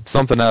lesson.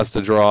 Something has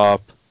to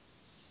drop.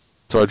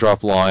 So I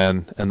dropped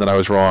Lion, and then I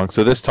was wrong.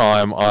 So this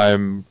time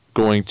I'm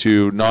going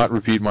to not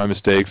repeat my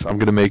mistakes. I'm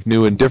going to make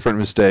new and different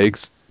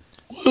mistakes.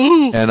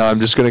 Woo! And I'm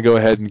just going to go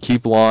ahead and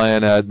keep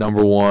Lion at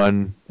number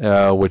 1,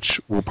 which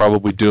will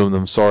probably doom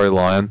them. Sorry,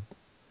 Lion.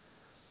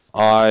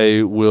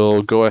 I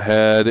will go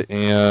ahead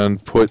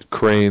and put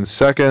Crane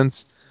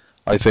second.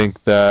 I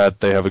think that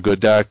they have a good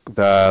deck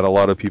that a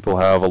lot of people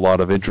have a lot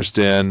of interest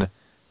in,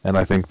 and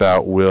I think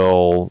that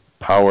will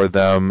power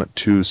them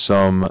to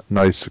some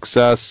nice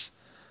success.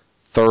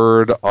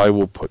 Third, I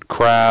will put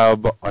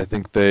Crab. I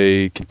think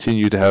they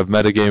continue to have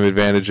metagame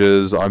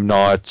advantages. I'm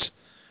not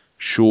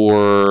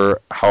sure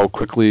how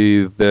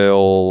quickly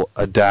they'll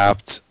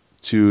adapt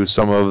to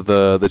some of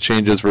the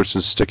changes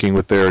versus sticking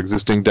with their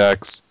existing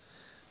decks,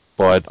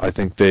 but I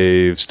think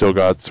they've still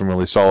got some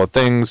really solid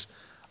things.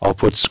 I'll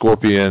put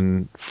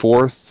Scorpion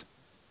fourth.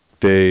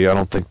 I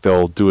don't think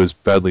they'll do as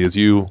badly as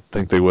you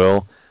think they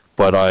will,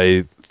 but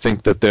I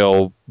think that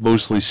they'll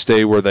mostly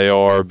stay where they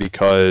are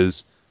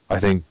because I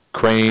think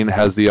Crane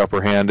has the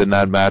upper hand in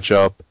that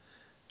matchup,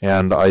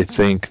 and I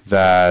think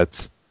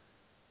that,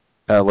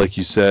 like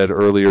you said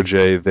earlier,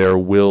 Jay, there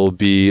will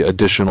be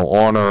additional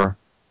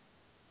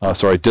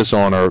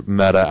dishonor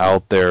meta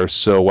out there,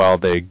 so while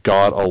they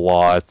got a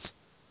lot,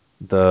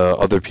 the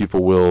other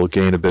people will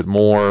gain a bit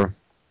more.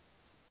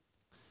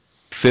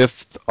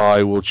 Fifth,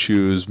 I will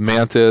choose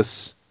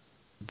Mantis.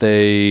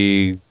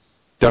 They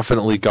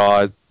definitely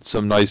got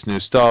some nice new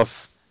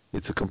stuff.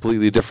 It's a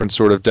completely different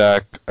sort of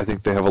deck. I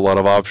think they have a lot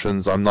of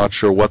options. I'm not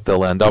sure what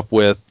they'll end up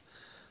with.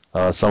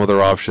 Some of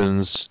their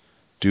options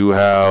do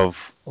have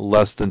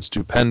less than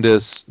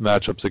stupendous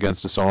matchups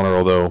against Dishonor,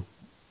 although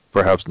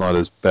perhaps not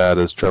as bad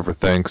as Trevor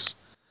thinks.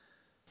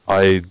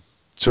 I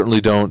certainly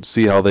don't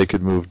see how they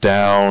could move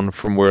down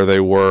from where they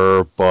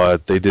were,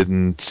 but they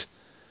didn't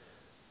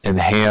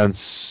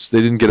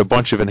get a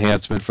bunch of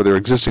enhancement for their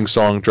existing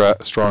strong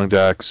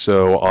decks,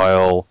 so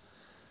I'll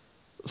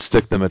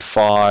stick them at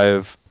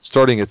 5.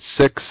 Starting at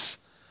 6,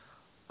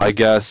 I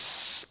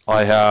guess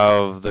I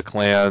have the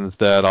clans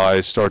that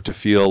I start to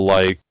feel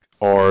like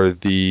are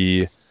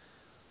the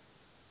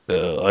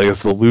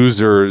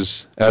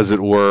losers, as it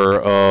were,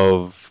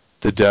 of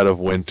the Dead of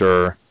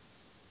Winter.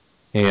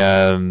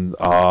 And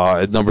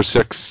at number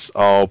 6,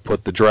 I'll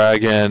put the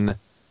Dragon.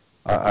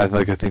 I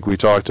think we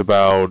talked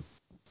about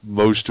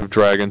most of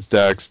Dragon's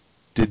decks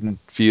didn't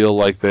feel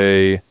like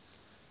they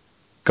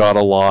got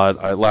a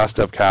lot. Last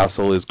Step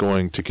Castle is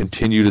going to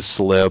continue to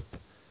slip.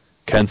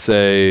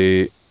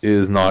 Kensei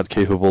is not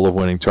capable of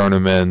winning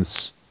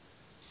tournaments.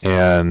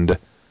 And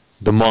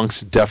the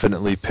monks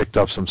definitely picked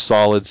up some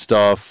solid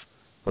stuff,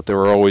 but there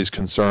were always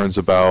concerns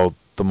about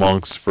the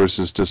monks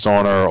versus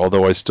Dishonor,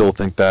 although I still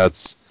think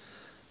that's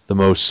the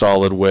most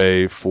solid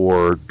way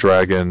for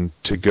Dragon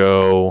to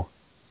go.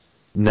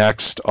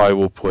 Next, I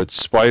will put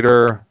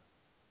Spider.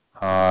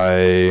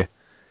 I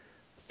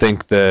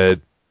think that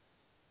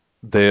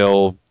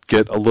they'll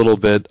get a little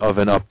bit of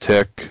an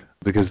uptick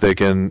because they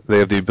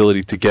have the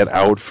ability to get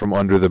out from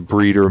under the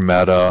breeder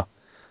meta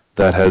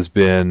that has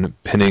been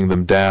pinning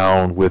them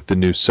down with the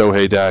new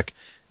Sohei deck,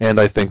 and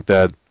I think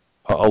that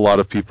a lot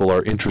of people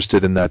are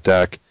interested in that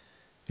deck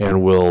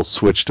and will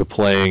switch to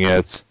playing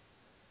it.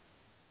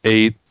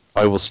 8,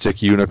 I will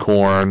stick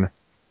Unicorn.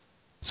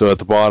 So at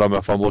the bottom,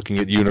 if I'm looking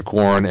at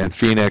Unicorn and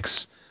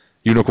Phoenix,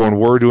 Unicorn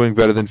were doing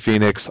better than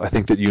Phoenix. I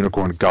think that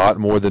Unicorn got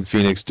more than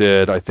Phoenix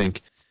did. I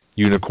think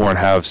Unicorn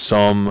have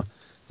some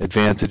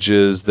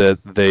advantages that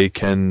they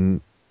can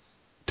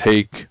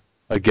take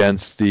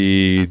against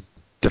the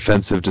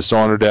defensive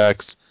Dishonor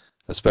decks,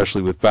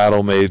 especially with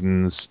Battle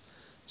Maidens.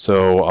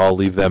 So I'll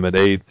leave them at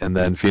 8, and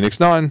then Phoenix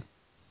 9.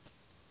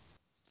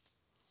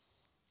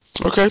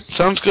 Okay,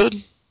 sounds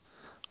good.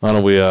 Why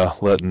don't we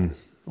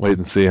wait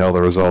and see how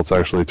the results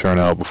actually turn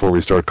out before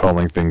we start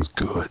calling things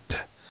good.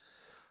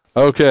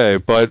 Okay,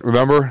 but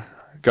remember,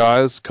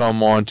 guys,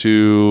 come on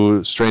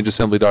to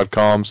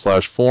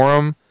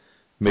strangeassembly.com/forum,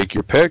 make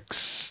your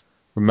picks.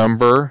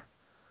 Remember,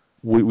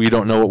 we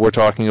don't know what we're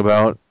talking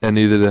about, and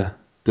neither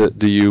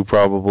do you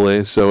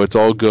probably, so it's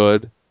all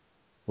good.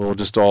 We'll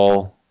just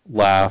all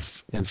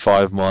laugh in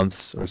 5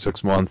 months or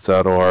 6 months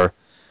at our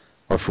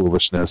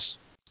foolishness.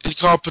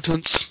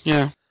 Incompetence,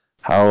 yeah.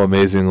 How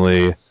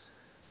amazingly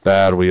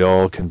bad we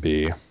all can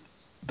be.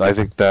 I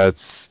think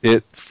that's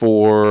it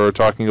for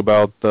talking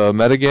about the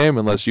metagame,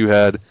 unless you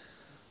had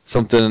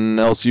something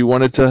else you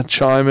wanted to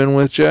chime in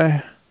with,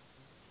 Jay?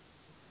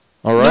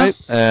 All right,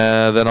 No.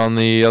 and then on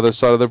the other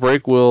side of the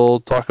break, we'll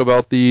talk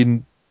about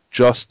the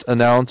just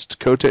announced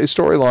Kotei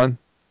storyline.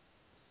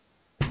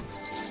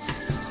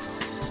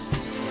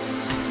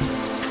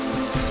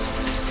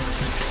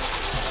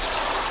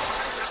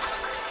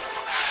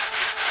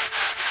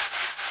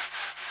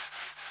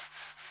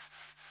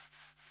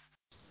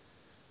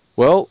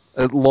 Well,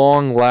 at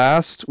long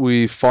last,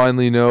 we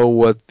finally know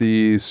what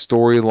the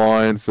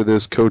storyline for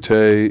this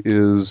Kotei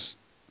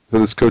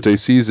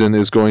season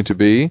is going to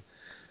be.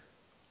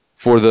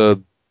 For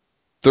the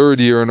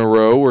 3rd year in a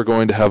row, we're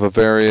going to have a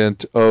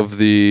variant of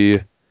the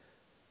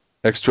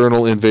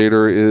external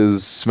invader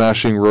is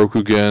smashing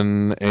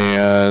Rokugan,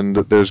 and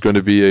there's going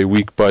to be a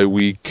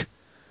week-by-week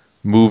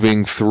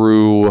moving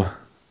through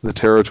the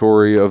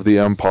territory of the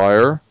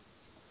Empire.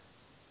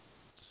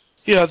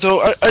 Yeah, though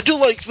I do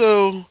like,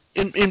 though,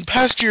 in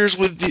past years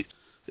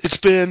it's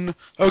been,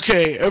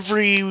 okay,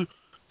 every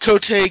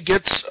Kotei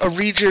gets a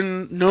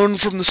region known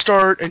from the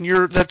start, and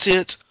that's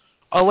it.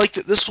 I like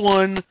that this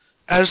one,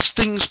 as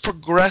things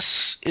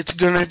progress, it's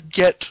gonna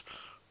get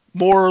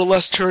more or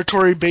less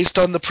territory based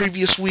on the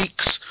previous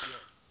weeks.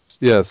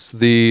 Yes,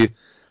 the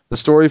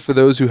story for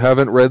those who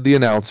haven't read the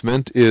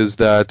announcement is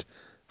that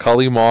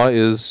Kali Ma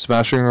is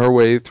smashing her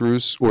way through,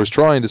 or is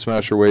trying to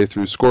smash her way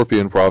through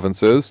Scorpion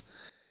provinces.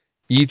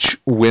 Each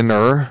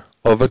winner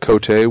of a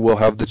Kotei will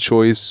have the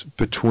choice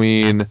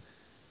between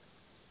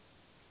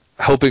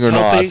helping or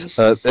not.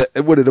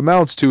 What it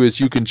amounts to is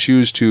you can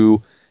choose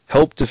to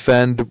help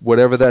defend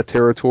whatever that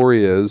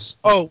territory is.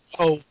 Oh,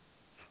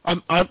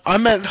 I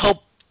meant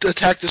help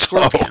attack the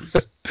Scorpion.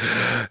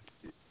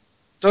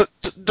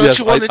 Don't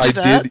you want to do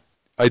that?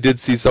 I did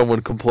see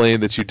someone complain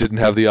that you didn't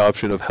have the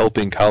option of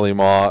helping Kali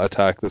Ma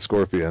attack the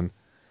Scorpion.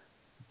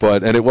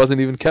 And it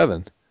wasn't even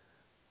Kevin.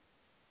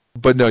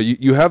 But no,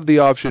 you have the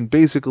option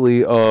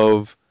basically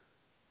of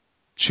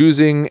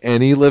choosing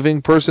any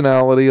living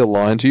personality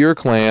aligned to your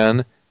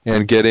clan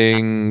and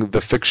getting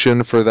the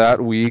fiction for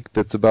that week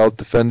that's about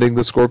defending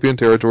the Scorpion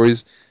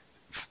territories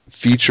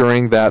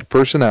featuring that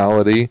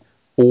personality,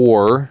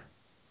 or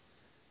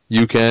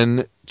you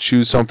can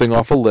choose something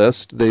off a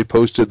list. They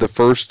posted the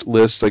first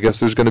list. I guess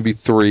there's going to be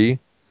 3.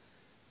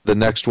 The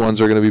next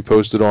ones are going to be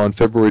posted on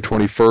February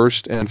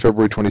 21st and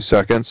February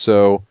 22nd,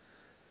 so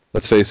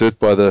let's face it,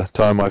 by the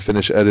time I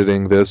finish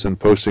editing this and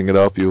posting it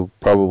up, you'll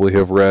probably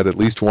have read at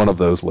least one of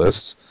those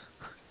lists.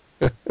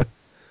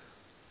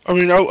 I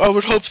mean, I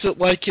would hope that,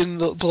 like in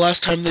the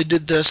last time they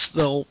did this,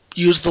 they'll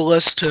use the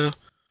list to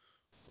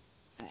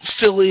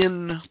fill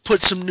in,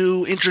 put some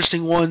new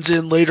interesting ones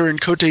in later in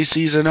Kotei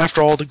season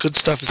after all the good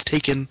stuff is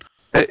taken.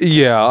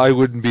 Yeah, I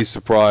wouldn't be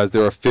surprised.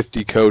 There are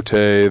 50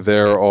 Kotei.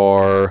 There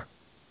are...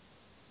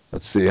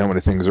 Let's see, how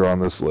many things are on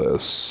this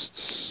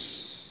list?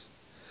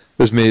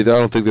 I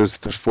don't think there's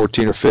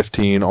 14 or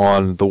 15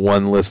 on the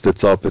one list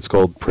that's up. It's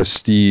called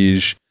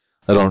Prestige.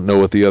 I don't know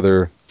what the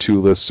other 2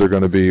 lists are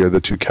going to be, or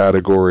the 2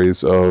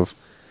 categories of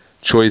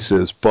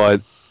choices,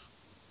 but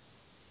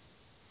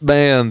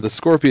man, the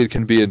Scorpion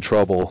can be in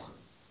trouble.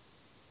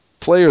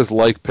 Players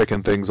like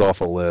picking things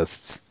off of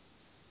lists.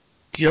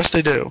 Yes,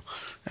 they do.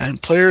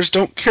 And players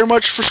don't care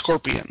much for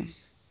Scorpion.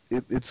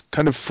 It's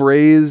kind of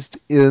phrased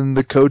in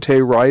the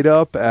Kotei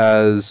write-up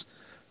as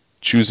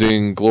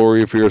choosing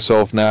glory for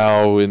yourself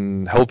now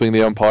in helping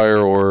the Empire,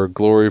 or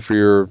glory for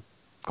your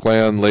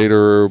clan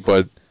later,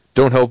 but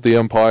don't help the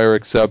Empire,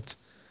 except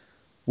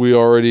we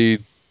already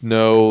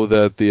know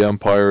that the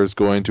Empire is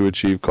going to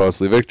achieve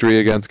costly victory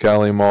against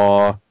Kali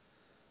Ma.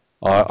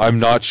 I'm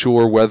not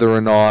sure whether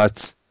or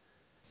not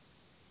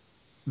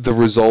the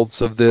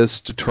results of this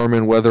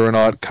determine whether or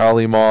not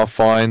Kali Ma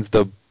finds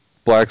the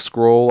Black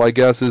Scroll, I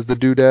guess, is the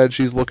doodad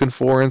she's looking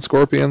for in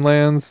Scorpion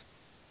Lands.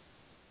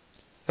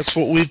 That's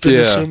what we've been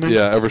assuming.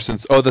 Yeah,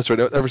 that's right.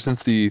 Ever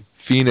since the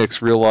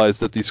Phoenix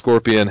realized that the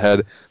Scorpion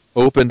had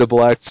opened a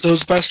black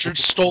Those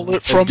bastards stole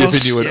it from and given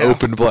us. you an Yeah.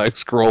 open black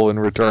scroll in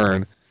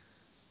return.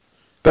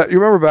 But you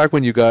remember back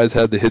when you guys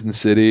had the hidden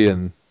city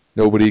and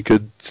nobody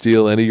could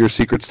steal any of your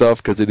secret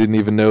stuff because they didn't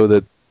even know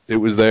that it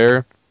was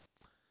there?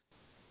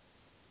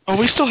 Oh,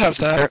 we still have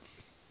that.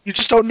 You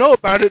just don't know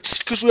about it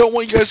because we don't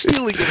want you guys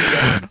stealing it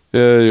again.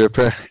 Yeah, your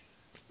parents.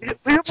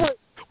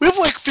 We have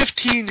like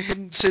 15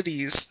 hidden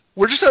cities.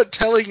 We're just not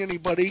telling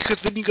anybody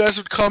because then you guys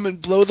would come and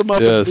blow them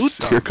up and loot Yes,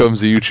 them. here comes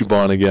the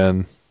Uchiban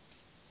again.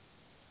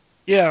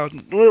 Yeah,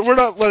 we're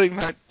not letting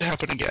that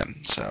happen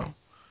again. So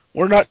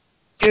we're not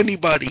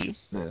anybody.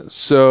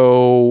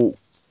 So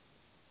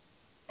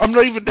I'm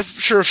not even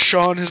sure if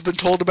Sean has been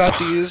told about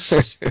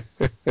these.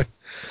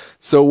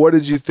 So what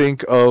did you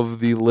think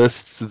of the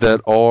lists that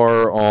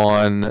are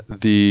on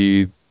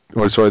the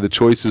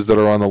choices that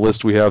are on the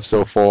list we have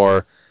so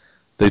far?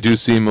 They do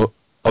seem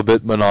a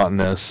bit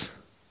monotonous.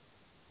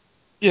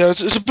 Yeah,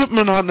 it's a bit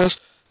monotonous.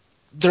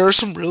 There are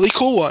some really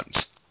cool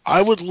ones.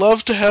 I would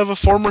love to have a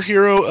former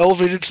hero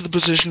elevated to the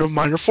position of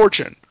minor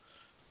fortune.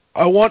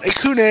 I want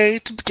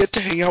Akune to get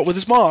to hang out with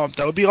his mom.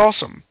 That would be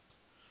awesome.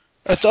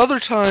 At the other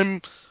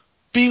time,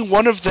 being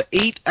one of the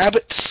 8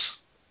 abbots,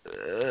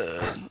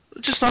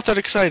 just not that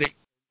exciting.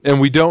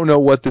 And we don't know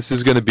what this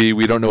is going to be.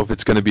 We don't know if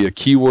it's going to be a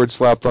keyword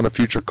slapped on a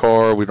future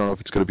car. We don't know if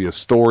it's going to be a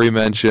story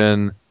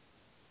mention.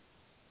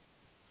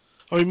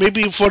 I mean,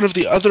 maybe if one of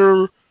the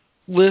other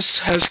lists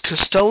has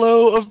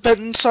Costello of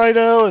Benton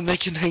Saito and they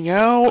can hang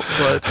out,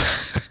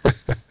 but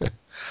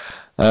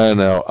I don't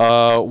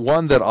know.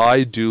 One that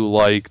I do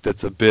like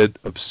that's a bit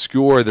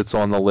obscure that's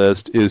on the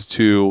list is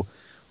to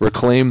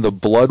reclaim the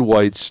Blood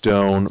White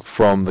Stone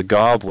from the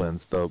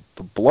goblins. The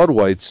Blood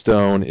White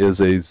Stone is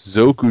a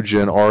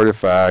Zokujin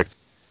artifact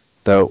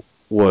that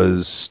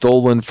was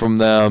stolen from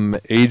them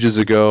ages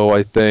ago,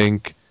 I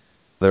think.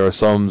 There are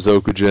some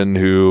Zokujin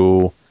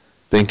who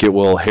think it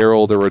will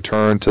herald a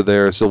return to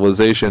their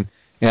civilization,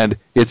 and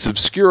it's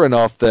obscure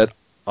enough that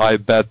I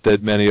bet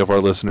that many of our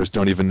listeners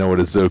don't even know what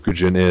a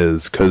Zokujin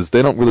is, because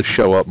they don't really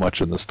show up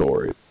much in the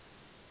story.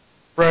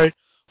 right.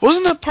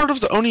 Wasn't that part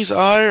of the Oni's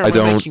Eye, or am I I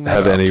don't making that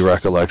have up? any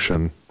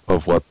recollection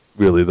of what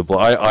really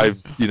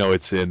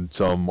it's in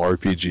some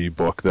RPG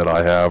book that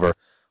I have,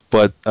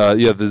 but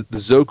the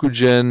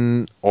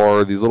Zokujin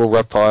are these little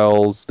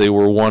reptiles. They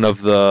were one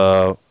of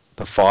the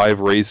 5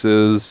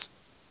 races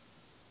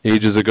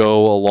ages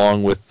ago,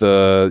 along with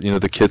the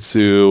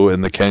Kitsu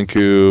and the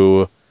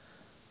Kenku,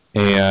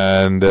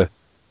 and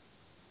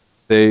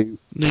they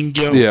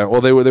Ningyo. yeah,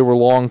 well they were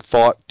long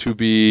thought to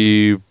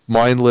be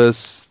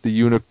mindless.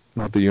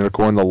 Not the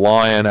unicorn, the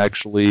lion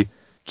actually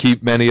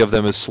keep many of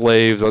them as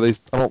slaves. Are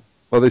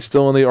they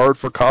still in the art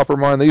for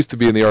Coppermine? They used to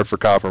be in the art for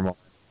Coppermine.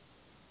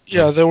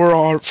 Yeah, they were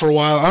on for a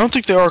while. I don't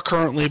think they are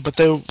currently, but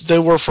they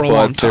were for a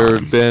long time. There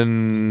have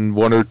been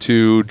 1 or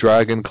 2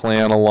 Dragon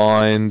Clan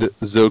aligned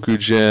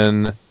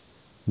Zokujin.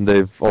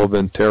 They've all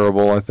been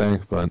terrible, I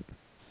think, but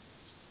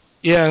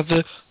Yeah,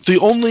 the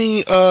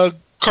only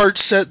card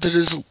set that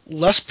is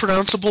less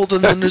pronounceable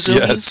than the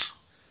Nozomis.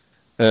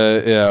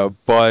 Yes. Yeah,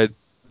 but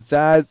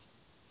that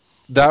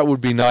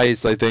would be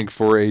nice, I think,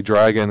 for a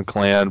Dragon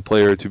Clan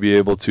player to be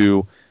able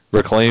to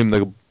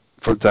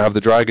to have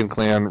the Dragon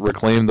Clan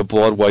reclaim the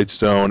Blood White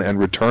Stone and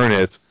return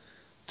it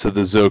to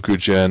the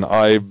Zokujin.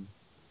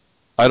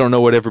 I don't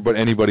know what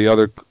anybody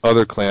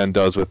other clan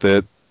does with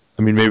it.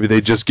 I mean, maybe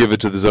they just give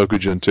it to the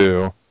Zokujin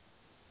too.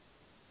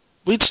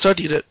 We'd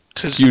studied it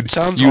because it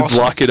sounds you'd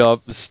awesome. lock it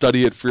up,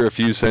 study it for a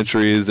few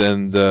centuries,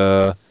 and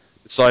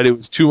decide it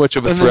was too much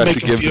of a threat to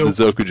give to the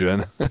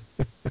Zokujin.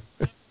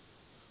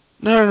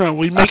 No,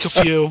 we make a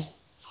few.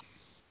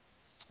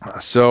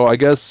 So I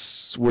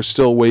guess we're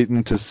still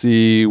waiting to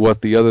see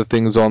what the other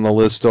things on the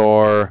list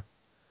are,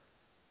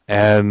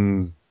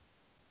 and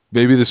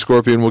maybe the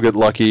Scorpion will get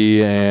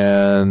lucky,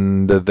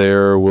 and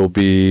there will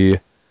be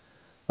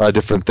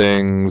different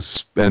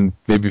things, and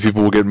maybe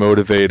people will get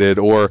motivated.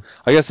 Or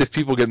I guess if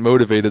people get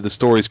motivated, the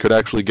stories could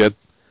actually get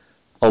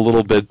a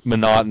little bit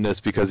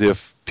monotonous, because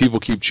if people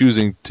keep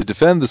choosing to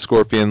defend the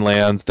Scorpion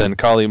lands, then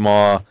Kali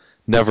Ma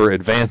never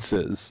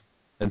advances,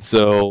 and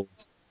so.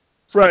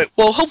 Right.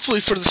 Well, hopefully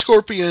for the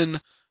Scorpion,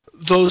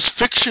 those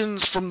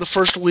fictions from the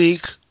first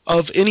week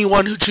of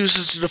anyone who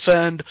chooses to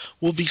defend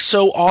will be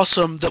so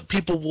awesome that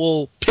people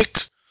will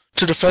pick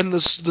to defend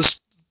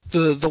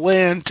the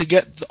land to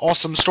get the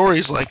awesome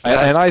stories like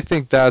that. And I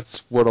think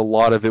that's what a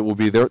lot of it will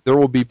be. There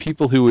will be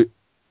people who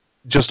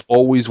just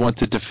always want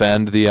to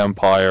defend the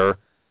Empire,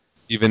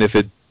 even if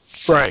it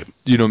Right.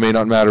 may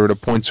not matter in a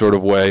point sort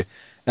of way,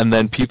 and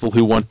then people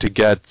who want to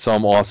get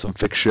some awesome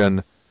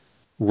fiction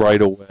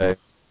right away.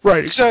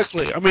 Right,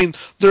 exactly. I mean,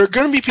 there are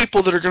going to be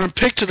people that are going to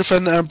pick to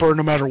defend the Emperor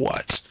no matter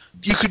what.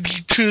 You could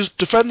choose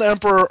defend the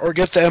Emperor or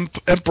get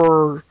the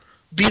Emperor,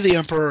 be the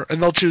Emperor,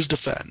 and they'll choose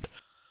defend.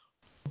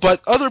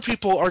 But other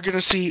people are going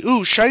to see,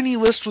 ooh, shiny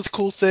list with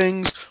cool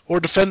things, or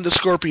defend the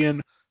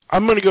Scorpion.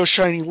 I'm going to go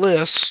shiny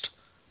list.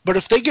 But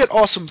if they get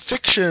awesome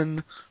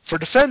fiction for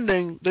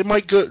defending, they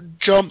might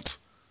jump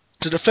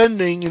to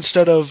defending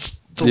instead of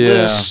the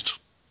list.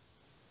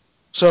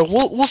 So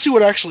we'll see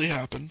what actually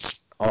happens.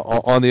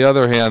 On the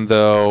other hand,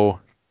 though,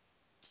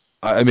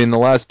 I mean, the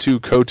last two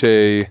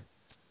Kote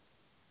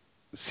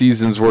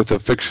seasons worth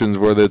of fictions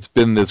where it's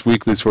been this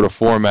weekly sort of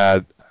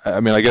format, I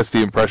mean, I guess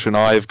the impression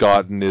I've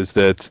gotten is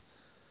that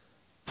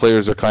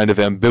players are kind of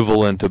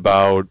ambivalent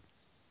about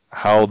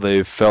how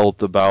they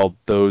felt about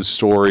those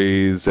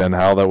stories and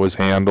how that was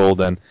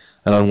handled, and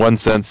on one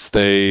sense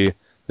they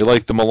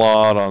liked them a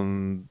lot.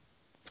 On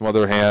some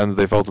other hand,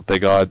 they felt that they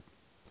got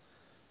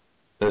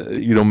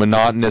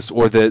monotonous,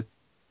 or that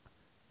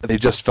they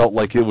just felt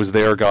like it was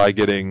their guy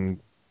getting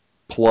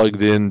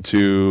plugged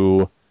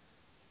into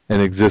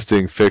an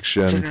existing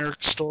fiction.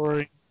 Generic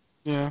story.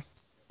 Yeah.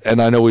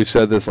 And I know we've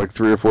said this like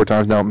 3 or 4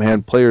 times now,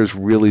 man, players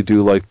really do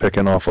like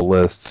picking off of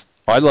lists.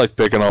 I like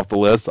picking off the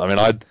lists. I mean,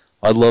 I'd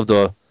love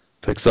to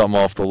pick something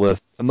off the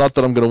list. Not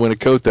that I'm going to win a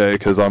Kote,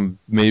 because I'm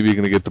maybe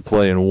going to get to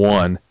play in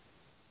one.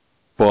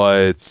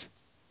 But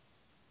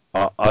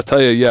I'll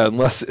tell you, yeah,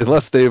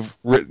 unless they've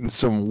written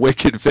some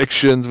wicked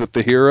fictions with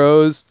the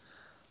heroes,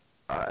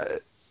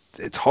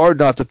 it's hard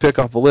not to pick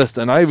off a list.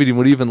 And I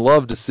would even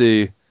love to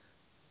see,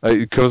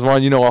 because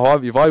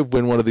if I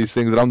win one of these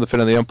things and I'm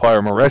defending the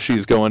Empire,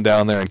 Mareshi's going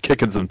down there and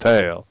kicking some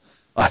tail.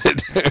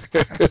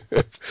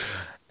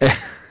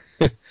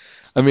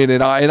 I mean,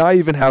 and I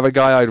even have a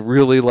guy I'd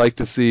really like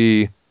to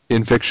see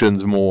in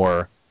fictions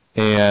more,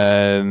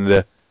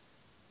 and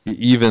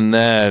even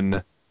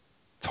then,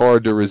 it's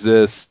hard to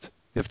resist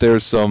if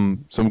there's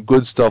some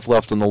good stuff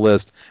left on the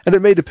list, and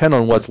it may depend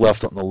on what's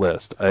left on the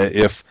list.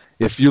 If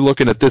you're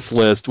looking at this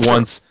list,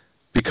 once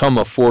Become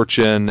a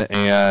Fortune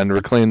and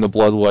Reclaim the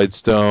Bloodlight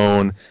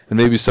Stone, and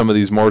maybe some of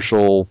these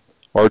martial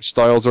art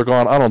styles are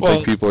gone, I don't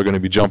think people are going to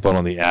be jumping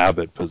on the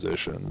Abbott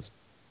positions.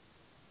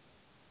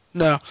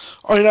 No,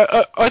 I mean,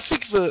 I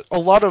think that a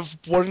lot of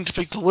wanting to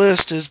pick the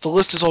list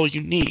is all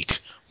unique,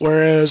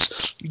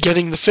 whereas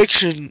getting the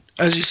fiction,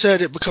 as you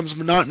said, it becomes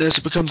monotonous,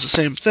 it becomes the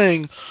same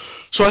thing.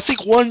 So I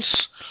think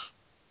once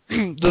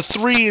the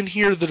 3 in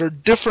here that are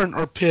different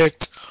are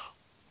picked,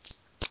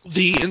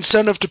 the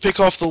incentive to pick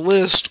off the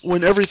list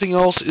when everything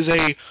else is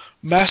a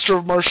Master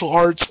of Martial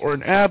Arts or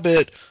an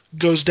Abbot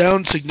goes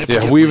down significantly.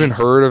 Yeah, have we even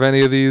heard of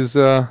any of these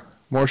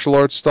martial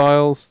arts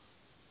styles?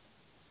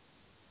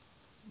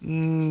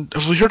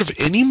 Have we heard of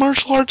any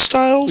martial arts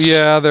styles?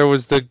 Yeah, there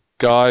was the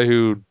guy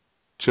who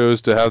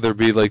chose to have there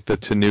be like the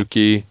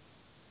Tanuki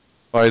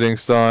fighting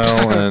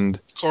style, and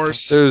of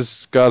course,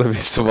 there's got to be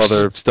some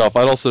other stuff.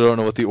 I also don't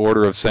know what the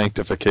Order of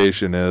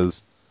Sanctification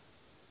is,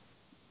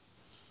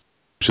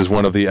 which is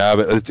one of the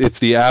abbot. It's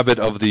the abbot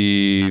of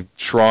the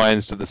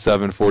shrines to the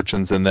 7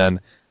 fortunes, and then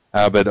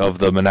abbot of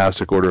the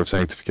monastic Order of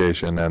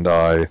Sanctification, and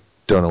I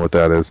don't know what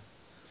that is.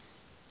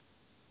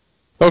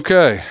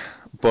 Okay,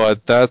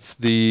 but that's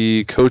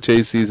the Kote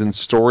season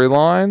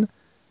storyline.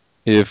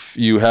 If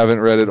you haven't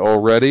read it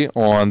already,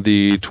 on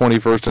the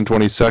 21st and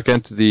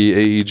 22nd, the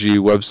AEG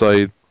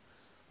website,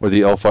 or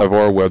the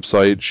L5R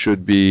website,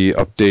 should be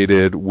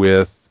updated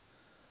with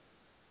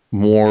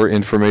more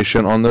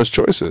information on those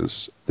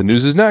choices. The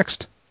news is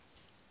next.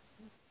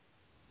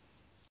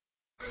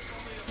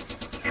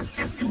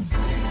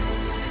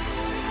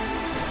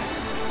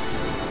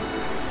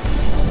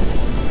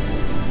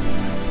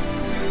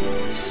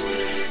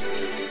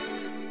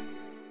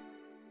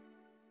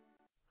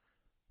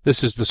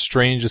 This is the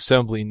Strange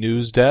Assembly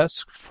News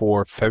Desk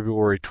for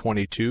February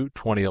 22,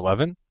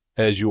 2011.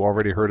 As you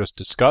already heard us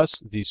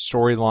discuss, the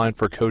storyline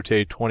for Kote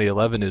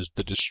 2011 is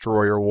the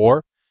Destroyer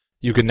War.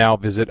 You can now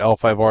visit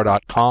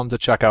L5R.com to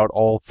check out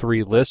all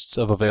 3 lists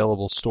of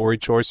available story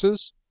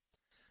choices.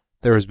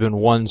 There has been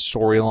one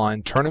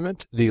storyline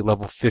tournament, the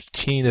level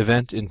 15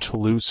 event in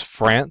Toulouse,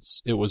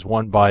 France. It was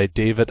won by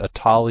David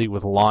Atali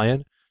with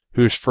Lion,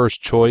 whose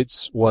first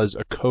choice was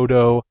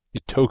Akodo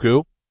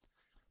Itoku.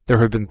 There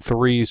have been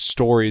 3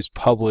 stories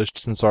published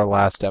since our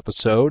last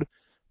episode.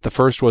 The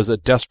first was A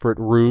Desperate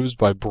Ruse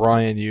by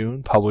Brian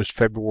Yoon, published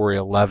February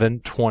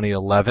 11,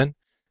 2011.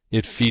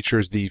 It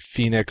features the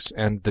Phoenix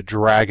and the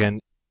Dragon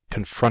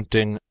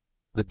confronting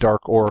the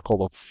Dark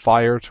Oracle of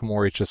Fire,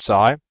 Tamori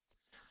Chisai.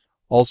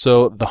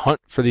 Also, The Hunt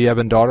for the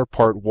Ebon Daughter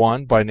Part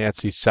 1 by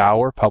Nancy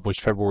Sauer,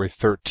 published February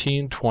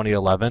 13,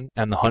 2011,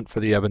 and The Hunt for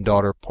the Ebon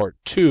Daughter Part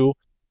 2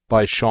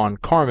 by Sean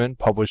Carman,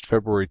 published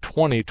February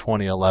 20,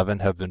 2011,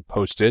 have been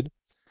posted.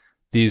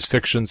 These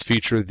fictions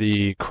feature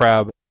the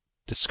Crab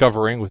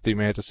discovering with the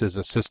Mantis'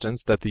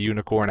 assistance that the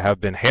Unicorn have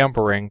been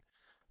hampering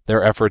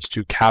their efforts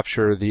to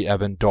capture the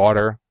Ebon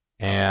daughter,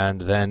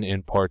 and then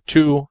in part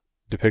 2,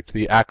 depict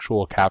the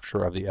actual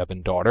capture of the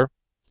Ebon daughter.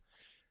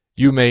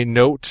 You may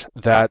note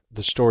that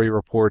the story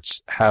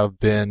reports have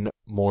been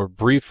more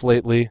brief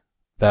lately.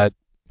 That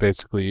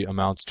basically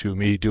amounts to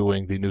me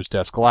doing the news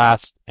desk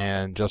last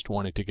and just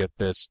wanting to get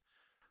this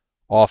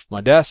off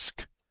my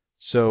desk.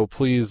 So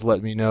please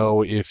let me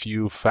know if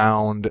you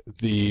found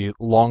the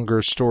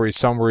longer story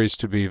summaries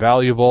to be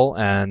valuable,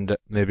 and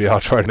maybe I'll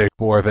try to make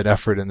more of an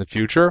effort in the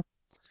future.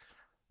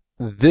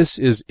 This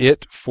is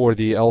it for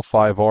the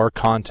L5R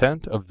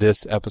content of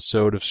this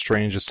episode of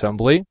Strange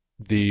Assembly.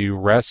 The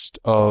rest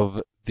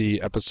of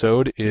the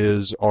episode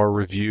is our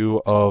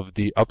review of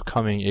the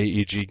upcoming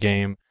AEG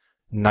game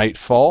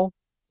Nightfall.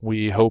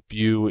 We hope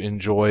you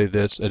enjoy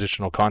this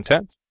additional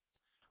content.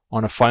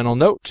 On a final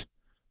note,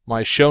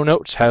 my show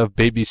notes have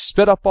baby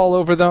spit up all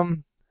over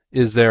them.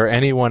 Is there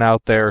anyone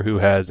out there who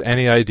has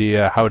any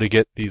idea how to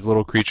get these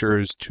little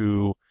creatures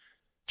to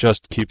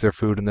just keep their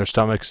food in their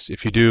stomachs?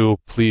 If you do,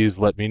 please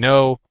let me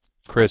know.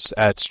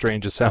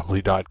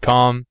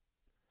 Chris@strangeassembly.com.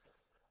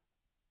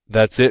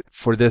 That's it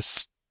for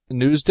this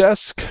news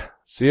desk.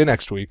 See you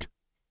next week.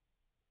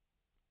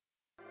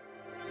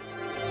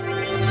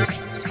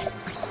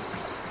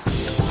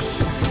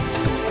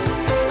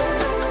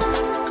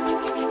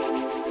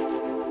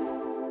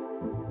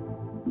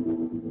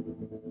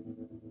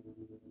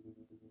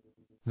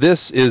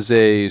 This is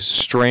a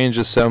Strange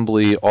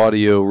Assembly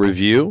audio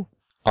review.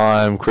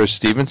 I'm Chris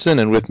Stevenson,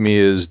 and with me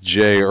is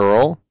Jay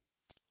Earl.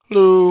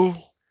 Hello.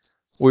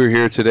 We're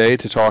here today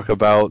to talk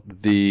about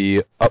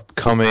the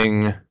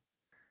upcoming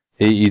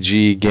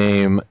AEG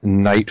game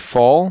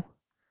Nightfall.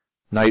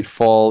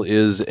 Nightfall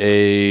is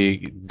a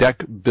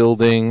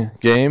deck-building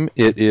game.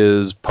 It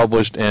is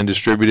published and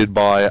distributed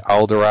by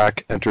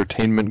Alderac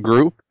Entertainment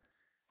Group,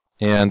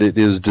 and it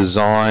is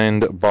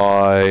designed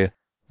by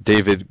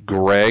David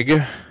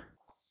Gregg.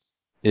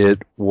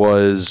 It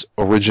was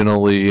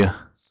originally,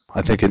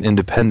 I think, an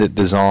independent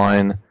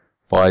design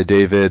by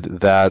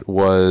David that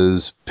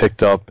was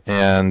picked up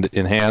and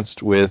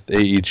enhanced with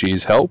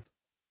AEG's help.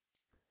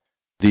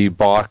 The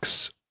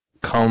box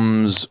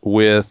comes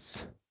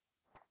with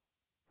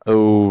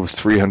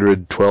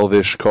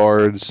 312-ish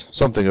cards,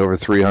 something over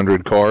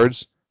 300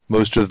 cards.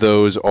 Most of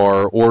those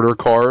are order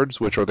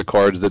cards, which are the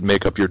cards that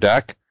make up your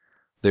deck.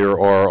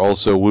 There are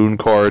also wound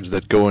cards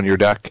that go in your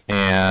deck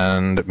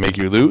and make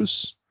you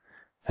lose.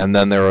 And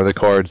then there are the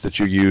cards that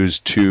you use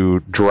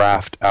to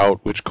draft out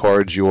which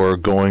cards you're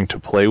going to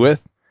play with.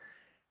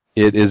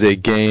 It is a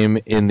game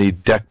in the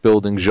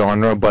deck-building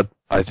genre, but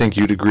I think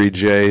you'd agree,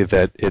 Jay,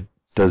 that it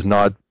does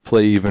not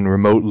play even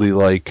remotely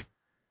like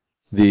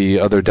the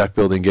other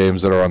deck-building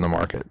games that are on the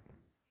market.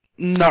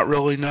 Not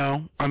really,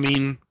 no. I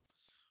mean,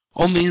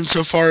 only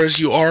insofar as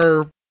you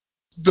are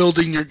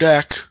building your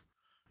deck.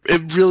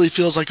 It really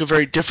feels like a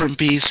very different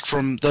beast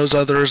from those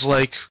others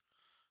like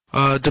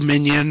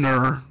Dominion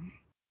or,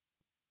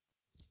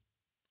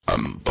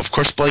 of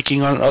course,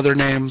 blanking on other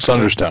names.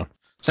 Thunderstone.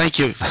 Thank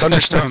you,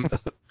 Thunderstone.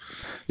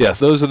 Yes,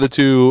 those are the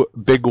two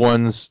big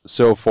ones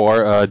so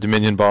far.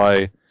 Dominion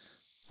by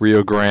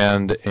Rio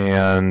Grande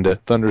and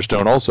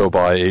Thunderstone also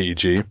by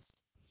AEG.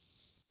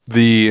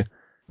 The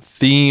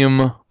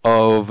theme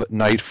of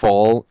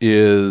Nightfall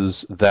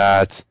is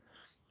that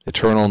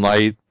eternal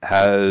night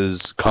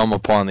has come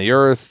upon the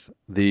earth.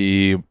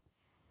 The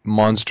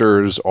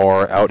monsters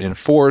are out in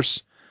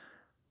force,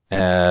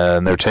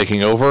 and they're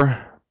taking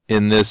over.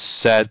 In this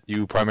set,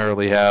 you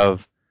primarily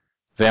have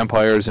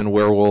vampires and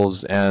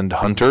werewolves and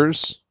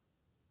hunters.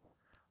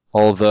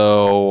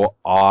 Although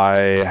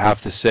I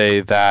have to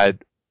say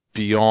that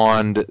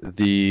beyond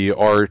the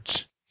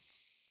art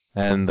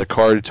and the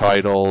card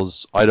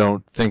titles, I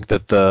don't think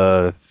that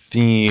the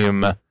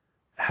theme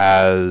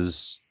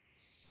has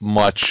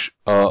much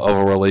of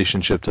a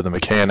relationship to the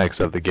mechanics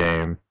of the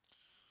game.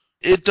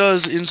 It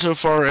does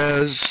insofar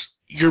as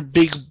your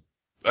big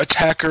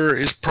attacker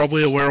is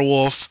probably a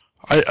werewolf.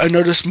 I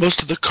noticed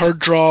most of the card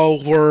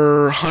draw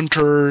were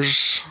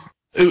hunters.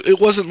 It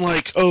wasn't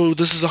like, oh,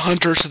 this is a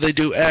hunter, so they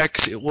do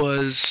X. It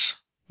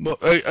was,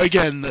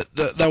 again,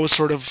 that was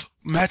sort of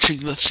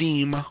matching the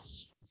theme.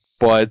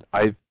 But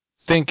I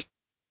think,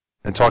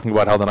 in talking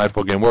about how the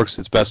Nightfall game works,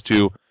 it's best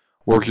to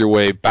work your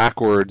way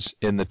backwards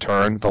in the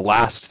turn. The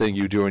last thing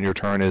you do in your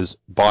turn is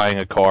buying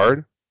a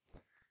card.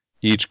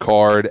 Each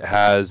card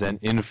has an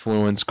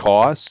influence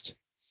cost.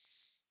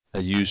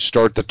 You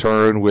start the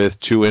turn with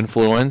 2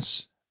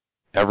 influence.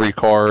 Every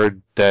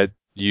card that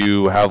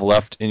you have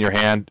left in your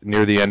hand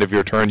near the end of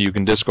your turn, you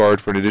can discard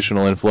for an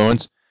additional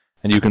influence,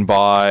 and you can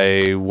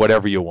buy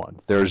whatever you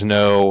want.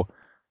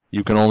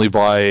 You can only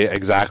buy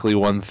exactly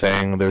one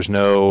thing. There's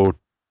no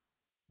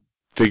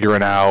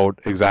figuring out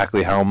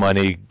exactly how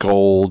many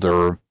gold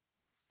or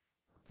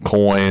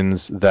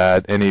coins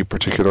that any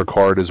particular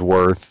card is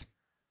worth.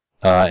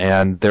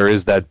 And there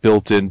is that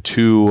built-in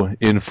 2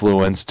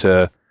 influence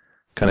to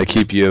kind of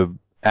keep you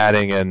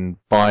adding and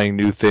buying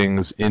new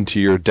things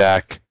into your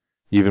deck,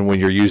 even when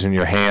you're using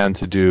your hand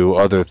to do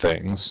other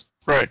things.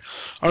 Right.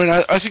 I mean,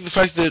 I think the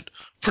fact that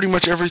pretty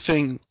much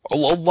everything, a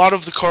lot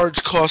of the cards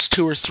cost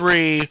 2 or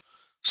 3,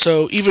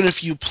 so even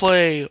if you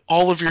play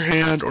all of your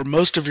hand or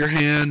most of your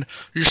hand,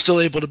 you're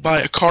still able to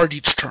buy a card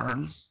each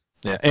turn.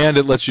 Yeah, and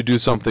it lets you do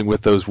something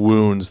with those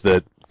wounds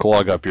that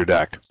clog up your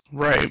deck.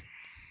 Right.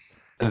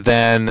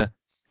 Then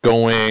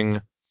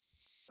going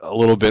a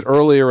little bit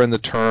earlier in the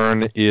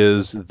turn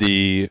is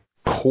the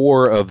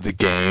core of the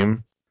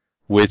game,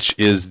 which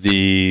is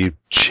the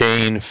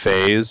chain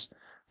phase.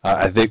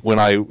 I think when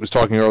I was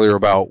talking earlier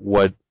about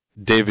what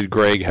David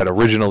Gregg had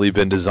originally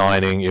been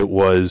designing, it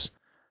was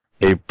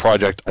a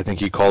project, I think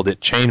he called it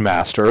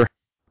Chainmaster,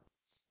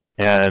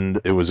 and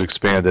it was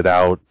expanded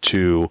out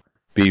to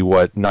be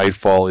what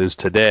Nightfall is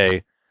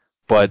today.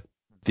 But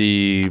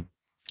the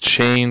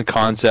chain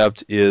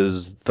concept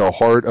is the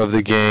heart of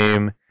the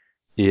game.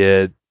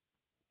 It,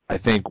 I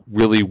think,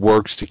 really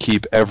works to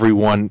keep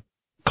everyone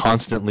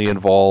constantly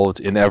involved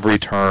in every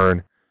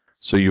turn.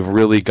 So you've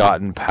really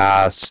gotten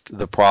past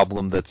the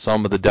problem that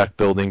some of the deck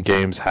building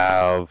games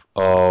have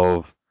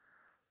of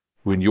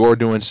when you're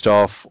doing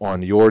stuff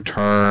on your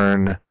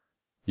turn,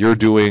 you're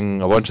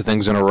doing a bunch of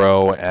things in a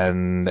row,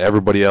 and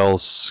everybody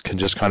else can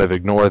just kind of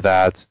ignore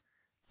that.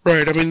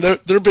 Right. I mean, there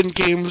have been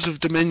games of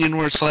Dominion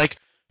where it's like,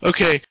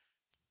 okay,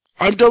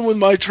 I'm done with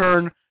my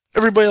turn.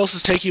 Everybody else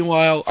is taking a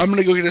while. I'm going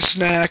to go get a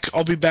snack.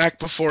 I'll be back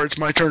before it's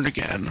my turn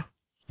again.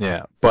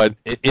 Yeah, but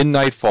in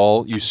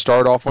Nightfall, you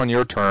start off on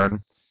your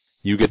turn.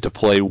 You get to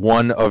play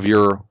one of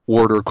your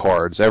order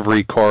cards.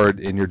 Every card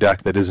in your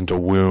deck that isn't a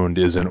wound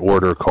is an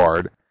order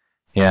card.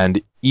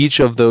 And each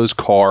of those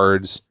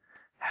cards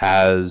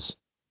has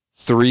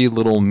 3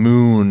 little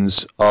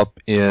moons up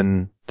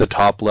in the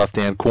top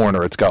left-hand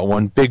corner. It's got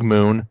one big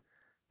moon,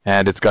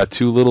 and it's got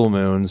 2 little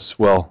moons.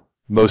 Well,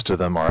 most of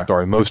them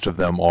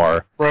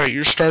are. Right,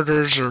 your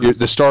starters are...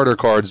 The starter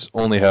cards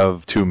only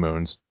have 2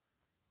 moons.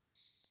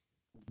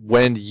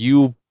 When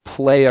you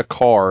play a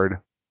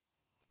card,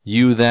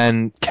 you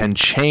then can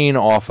chain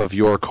off of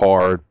your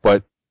card,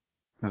 but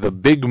the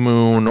big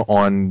moon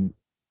on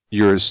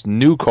your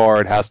new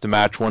card has to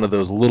match one of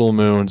those little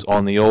moons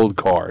on the old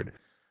card.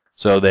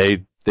 So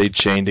they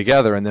chain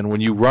together, and then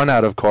when you run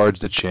out of cards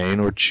to chain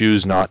or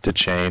choose not to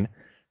chain,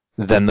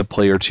 then the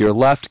player to your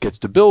left gets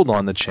to build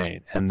on the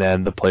chain, and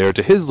then the player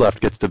to his left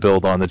gets to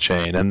build on the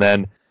chain, and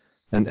then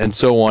and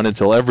so on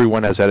until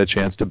everyone has had a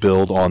chance to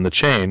build on the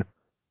chain.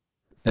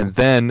 And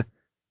then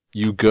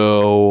you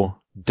go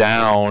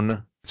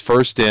down, it's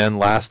first in,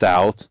 last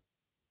out,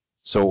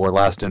 or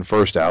last in,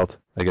 first out,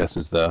 I guess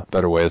is the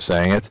better way of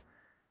saying it.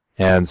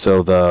 And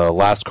so the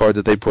last card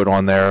that they put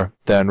on there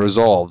then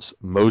resolves.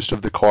 Most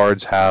of the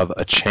cards have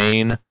a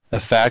chain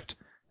effect,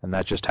 and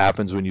that just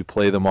happens when you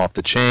play them off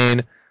the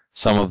chain.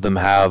 Some of them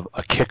have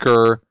a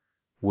kicker,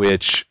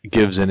 which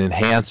gives an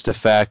enhanced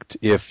effect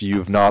if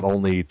you've not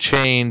only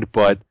chained,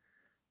 but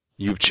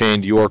you've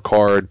chained your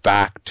card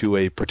back to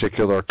a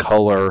particular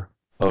color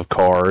of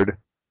card.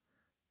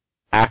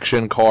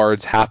 Action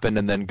cards happen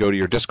and then go to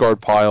your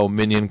discard pile.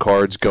 Minion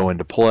cards go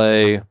into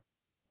play.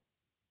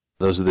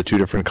 Those are the 2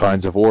 different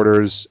kinds of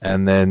orders,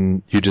 and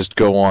then you just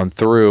go on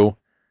through,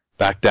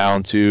 back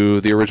down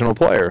to the original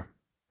player.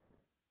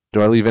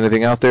 Do I leave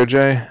anything out there,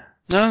 Jay?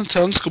 No, it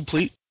sounds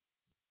complete.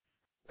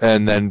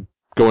 And then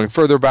going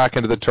further back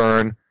into the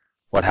turn,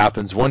 what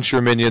happens once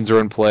your minions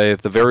are in play,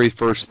 the very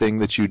first thing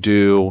that you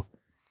do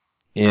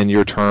in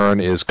your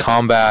turn is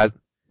combat.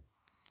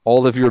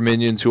 All of your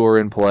minions who are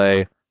in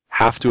play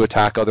have to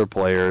attack other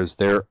players.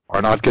 There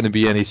are not going to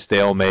be any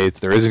stalemates.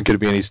 There isn't going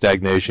to be any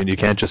stagnation. You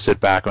can't just sit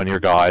back on your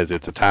guys.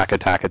 It's attack,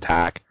 attack,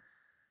 attack.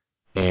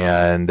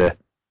 And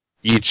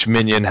each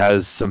minion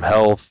has some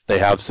health. They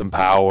have some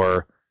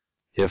power.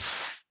 If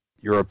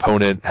your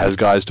opponent has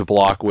guys to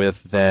block with,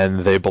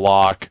 then they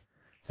block,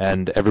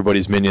 and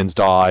everybody's minions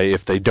die.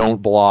 If they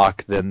don't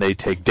block, then they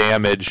take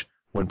damage.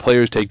 When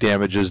players take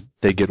damages,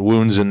 they get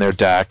wounds in their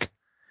deck.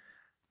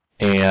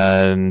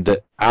 And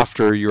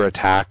after your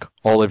attack,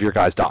 all of your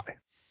guys die.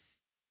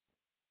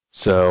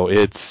 So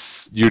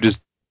you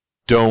just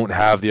don't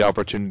have the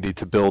opportunity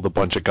to build a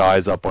bunch of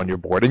guys up on your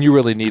board. And you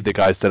really need the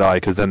guys to die,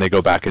 because then they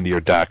go back into your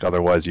deck.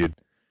 Otherwise, you'd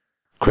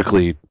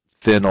quickly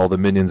thin all the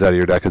minions out of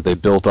your deck as they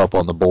built up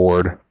on the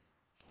board.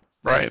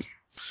 Right.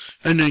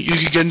 And you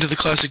could get into the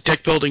classic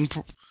deck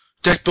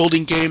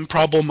building game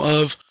problem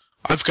of,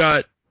 I've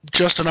got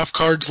just enough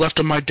cards left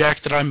on my deck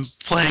that I'm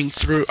playing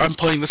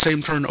the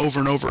same turn over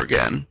and over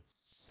again.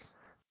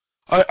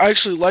 I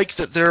actually like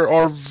that there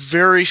are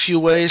very few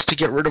ways to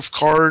get rid of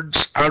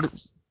cards,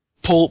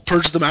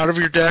 purge them out of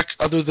your deck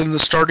other than the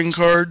starting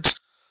cards,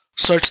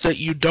 such that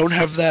you don't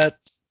have that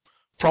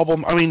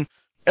problem. I mean,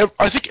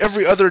 I think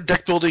every other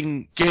deck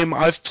building game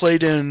I've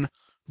played in,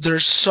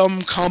 there's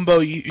some combo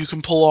you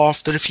can pull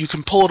off that if you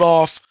can pull it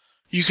off,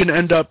 you can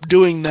end up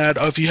doing that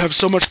if you have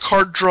so much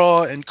card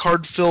draw and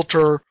card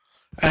filter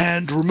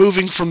and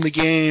removing from the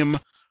game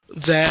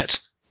that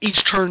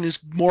each turn is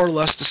more or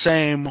less the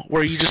same,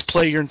 where you just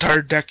play your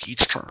entire deck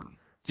each turn.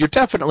 You're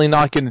definitely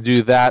not going to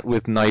do that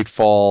with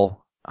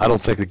Nightfall. I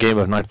don't think the game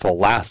of Nightfall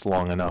lasts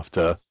long enough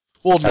to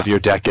Well, no. have your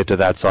deck get to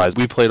that size.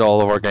 We played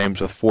all of our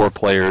games with 4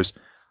 players.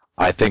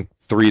 I think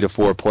 3 to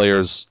 4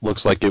 players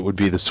looks like it would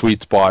be the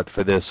sweet spot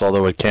for this,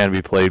 although it can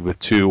be played with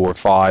 2 or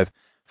 5.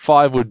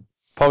 5 would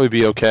probably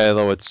be okay,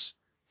 though it's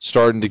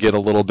starting to get a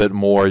little bit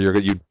more.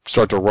 You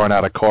start to run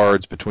out of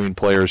cards between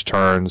players'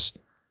 turns.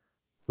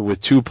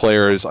 With 2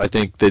 players, I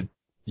think that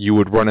you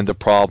would run into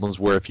problems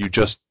where if you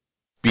just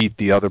beat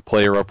the other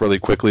player up really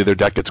quickly, their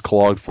deck gets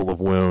clogged full of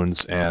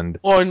wounds, and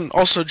Well, and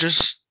also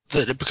just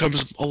that it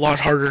becomes a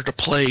lot harder to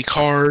play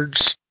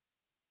cards.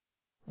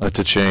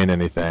 to chain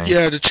anything.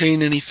 Yeah, to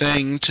chain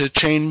anything, to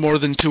chain more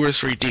than 2 or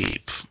 3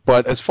 deep.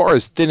 But as far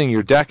as thinning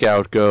your deck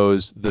out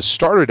goes, the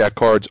starter deck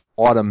cards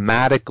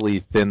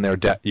automatically thin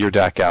your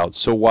deck out.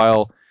 So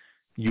while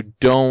you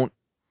don't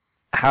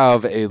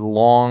have a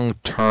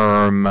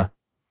long-term,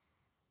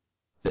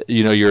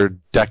 your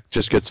deck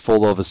just gets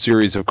full of a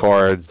series of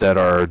cards that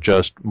are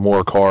just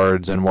more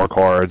cards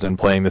and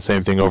playing the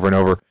same thing over and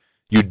over,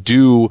 you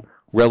do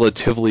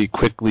relatively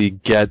quickly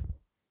get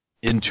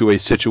into a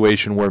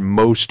situation where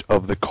most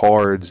of the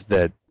cards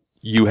that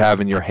you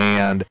have in your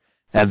hand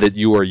and that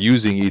you are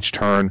using each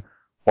turn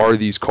are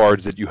these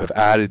cards that you have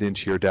added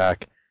into your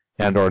deck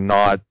and are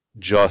not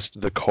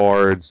just the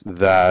cards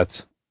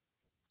that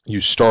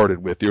you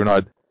started with. You're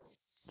not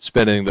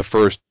spending the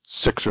first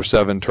 6 or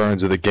 7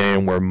 turns of the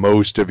game where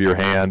most of your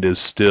hand is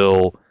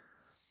still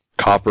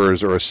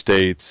coppers or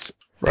estates.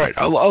 Right,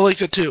 I like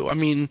that too. I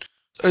mean,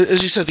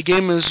 as you said, the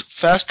game is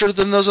faster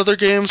than those other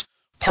games.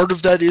 Part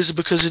of that is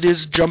because it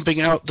is jumping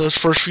out those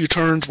first few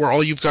turns where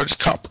all you've got is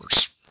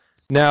coppers.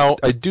 Now,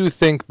 I do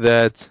think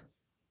that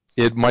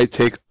it might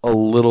take a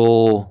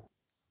little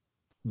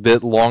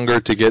bit longer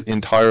to get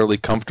entirely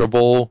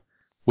comfortable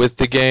with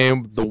the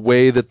game, the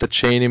way that the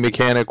chaining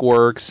mechanic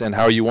works and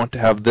how you want to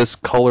have this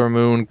color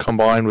moon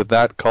combined with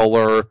that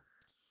color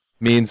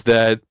means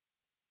that,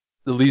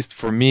 at least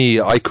for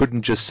me, I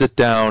couldn't just sit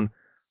down,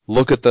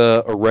 look at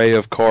the array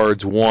of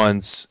cards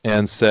once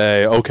and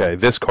say, okay,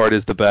 this card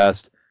is the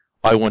best.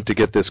 I want to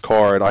get this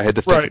card. I had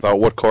to think about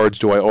what cards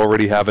do I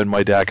already have in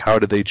my deck? How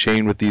do they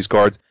chain with these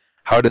cards?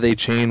 How do they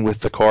chain with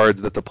the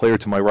cards that the player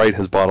to my right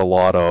has bought a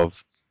lot of?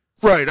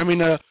 Right, I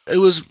mean, it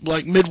was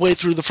like midway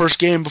through the first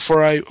game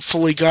before I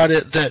fully got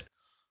it that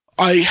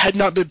I had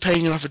not been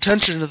paying enough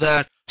attention to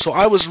that, so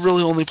I was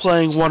really only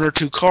playing 1 or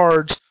 2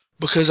 cards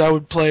because I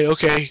would play,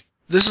 okay,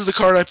 this is the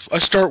card I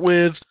start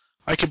with,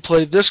 I can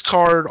play this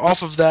card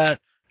off of that,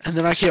 and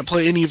then I can't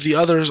play any of the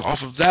others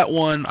off of that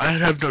one. I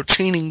have no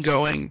chaining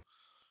going.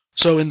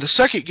 So in the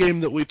second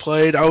game that we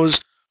played, I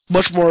was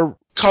much more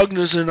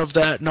cognizant of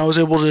that, and I was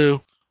able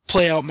to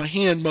play out my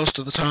hand most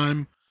of the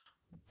time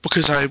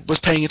because I was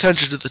paying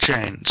attention to the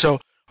chain. So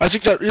I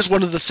think that is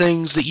one of the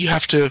things that you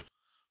have to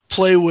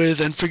play with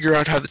and figure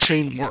out how the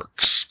chain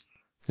works.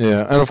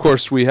 Yeah, and of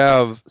course we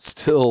have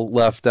still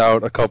left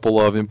out a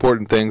couple of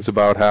important things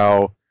about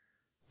how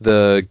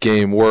the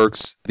game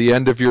works. The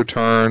end of your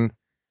turn,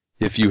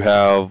 if you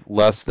have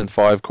less than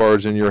 5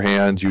 cards in your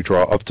hand, you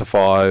draw up to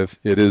 5.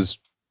 It is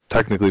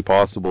technically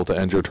possible to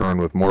end your turn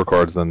with more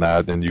cards than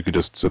that, and you could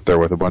just sit there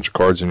with a bunch of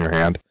cards in your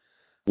hand.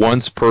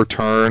 Once per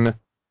turn,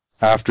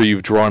 after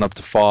you've drawn up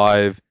to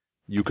 5,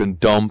 you can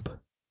dump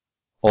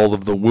all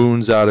of the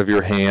wounds out of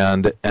your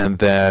hand and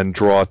then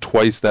draw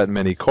twice that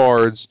many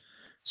cards.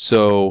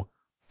 So,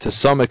 to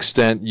some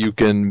extent, you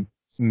can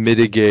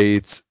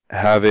mitigate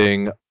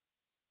having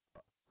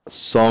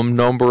some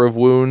number of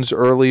wounds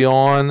early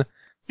on.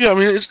 Yeah, I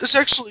mean, it's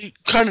actually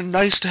kind of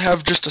nice to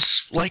have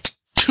just like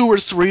 2 or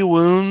 3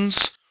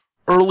 wounds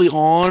early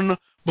on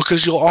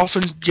because you'll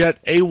often get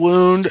a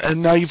wound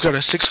and now you've got a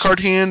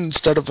 6-card hand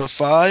instead of a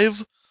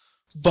 5.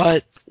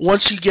 But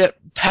once you get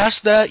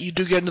past that, you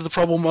do get into the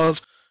problem of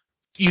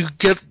you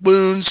get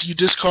wounds, you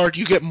discard,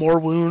 you get more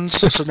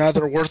wounds, so now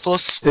they're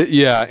worthless.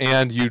 Yeah,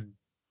 and you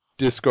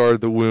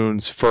discard the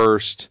wounds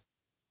first,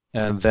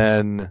 and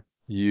then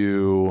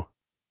you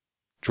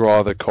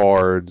draw the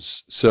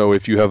cards. So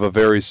if you have a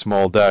very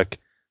small deck,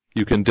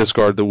 you can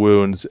discard the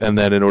wounds, and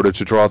then in order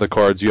to draw the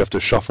cards, you have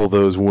to shuffle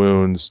those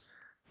wounds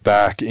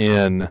back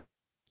in.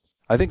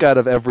 I think out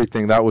of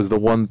everything, that was the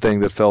one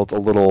thing that felt a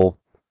little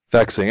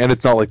vexing. And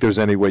it's not like there's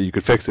any way you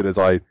could fix it, as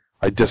I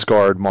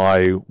discard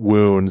my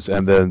wounds,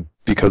 and then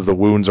because the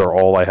wounds are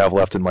all I have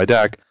left in my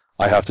deck,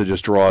 I have to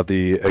just draw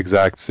the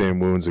exact same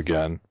wounds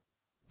again.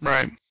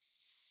 Right.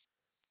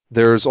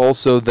 There's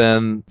also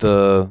then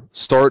the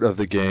start of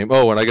the game.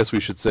 Oh, and I guess we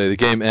should say the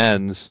game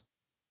ends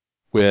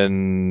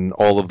when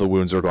all of the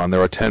wounds are gone.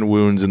 There are 10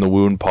 wounds in the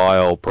wound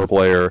pile per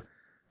player.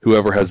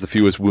 Whoever has the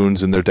fewest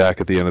wounds in their deck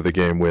at the end of the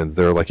game wins.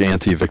 They're like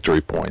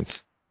anti-victory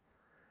points.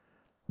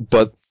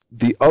 But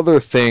the other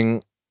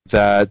thing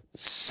that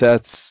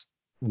sets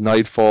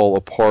Nightfall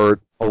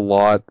apart a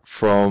lot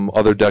from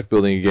other deck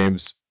building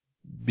games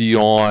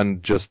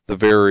beyond just the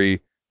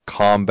very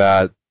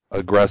combat,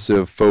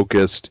 aggressive,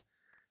 focused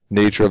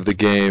nature of the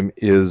game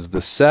is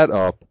the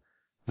setup.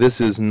 This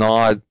is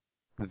not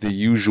the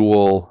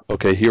usual,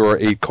 okay, here are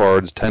 8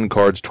 cards, 10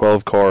 cards,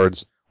 12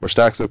 cards, or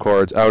stacks of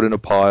cards out in a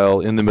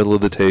pile in the middle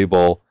of the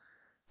table,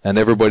 and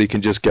everybody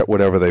can just get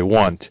whatever they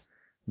want.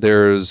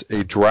 there's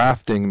a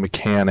drafting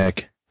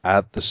mechanic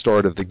at the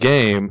start of the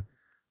game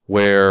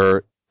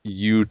where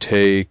you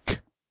take,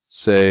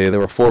 say, there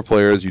were 4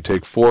 players, you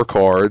take 4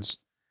 cards,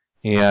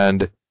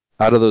 and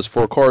out of those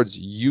 4 cards,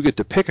 you get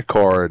to pick a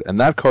card, and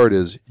that card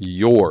is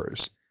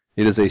yours.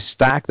 It is a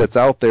stack that's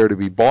out there to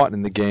be bought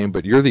in the game,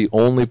 but you're the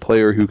only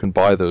player who can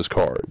buy those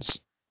cards.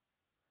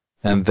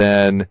 And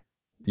then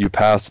you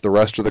pass the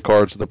rest of the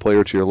cards to the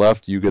player to your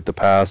left, you get the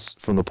pass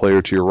from the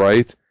player to your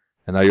right,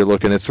 and now you're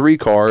looking at 3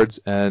 cards,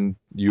 and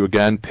you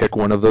again pick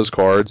one of those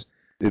cards.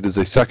 It is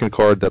a second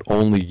card that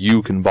only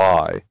you can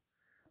buy.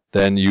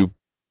 Then you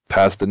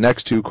pass the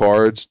next 2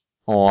 cards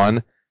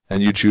on,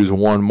 and you choose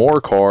one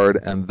more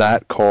card, and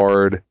that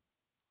card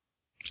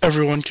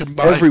Everyone can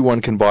buy.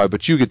 everyone can buy,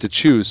 but you get to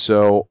choose.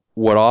 So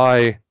what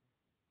I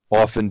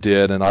often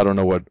did, and I don't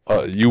know what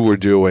you were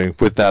doing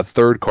with that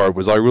third card,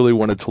 was I really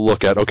wanted to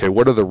look at, okay,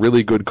 what are the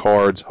really good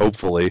cards,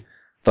 hopefully,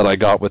 that I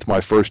got with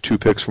my first 2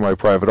 picks for my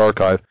private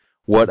archive?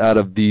 What out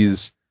of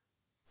these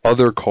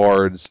other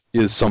cards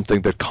is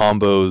something that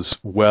combos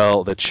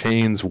well, that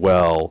chains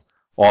well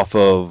off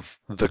of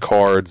the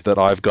cards that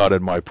I've got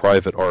in my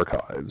private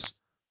archives?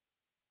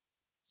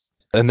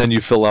 And then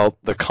you fill out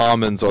the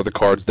commons are the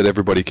cards that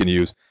everybody can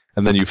use,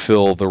 and then you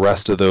fill the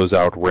rest of those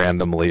out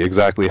randomly.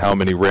 Exactly how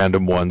many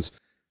random ones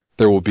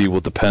there will be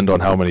will depend on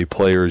how many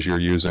players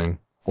you're using,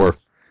 or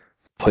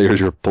players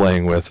you're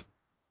playing with.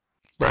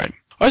 Right.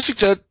 I think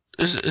that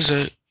is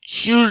a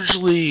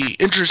hugely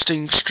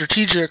interesting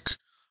strategic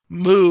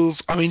move.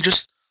 I mean,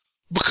 just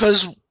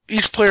because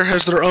each player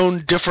has their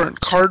own different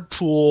card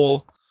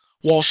pool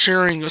while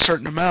sharing a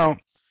certain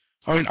amount.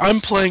 I mean, I'm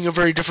playing a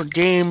very different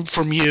game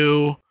from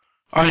you.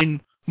 I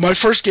mean, my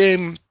first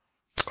game,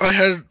 I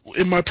had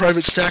in my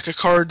private stack a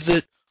card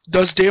that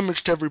does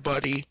damage to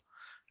everybody.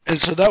 And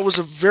so that was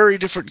a very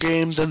different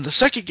game than the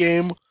second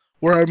game,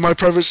 where my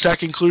private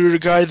stack included a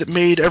guy that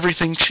made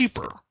everything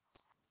cheaper.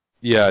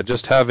 Yeah,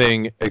 just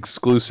having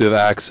exclusive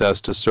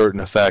access to certain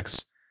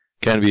effects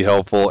can be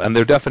helpful, and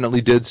there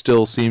definitely did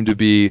still seem to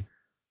be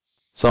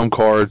some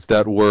cards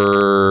that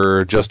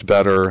were just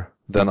better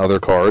than other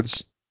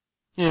cards.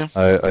 Yeah.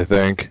 I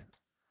think.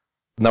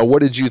 Now,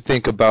 what did you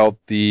think about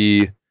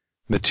the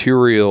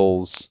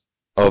materials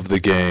of the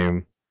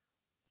game?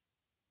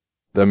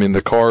 I mean,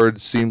 the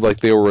cards seemed like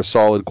they were a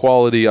solid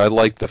quality. I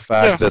like the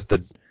fact that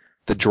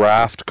the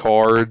draft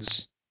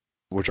cards,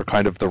 which are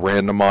kind of the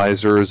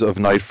randomizers of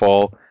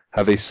Nightfall,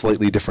 have a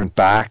slightly different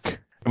back.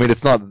 I mean,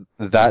 it's not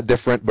that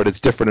different, but it's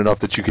different enough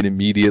that you can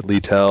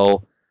immediately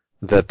tell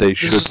that they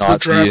should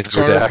not be in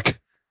your deck.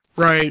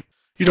 Right.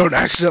 You don't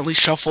accidentally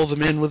shuffle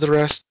them in with the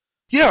rest.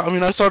 Yeah, I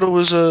mean, I thought it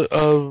was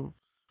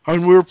I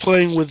mean, we were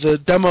playing with the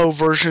demo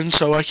version,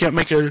 so I can't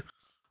make a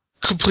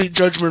complete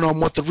judgment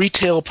on what the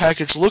retail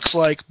package looks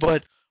like,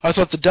 but I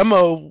thought the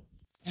demo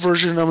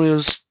version, I mean, it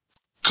was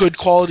good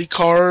quality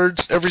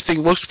cards. Everything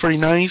looked pretty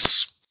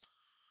nice.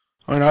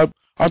 I mean,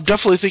 I'm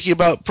definitely thinking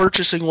about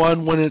purchasing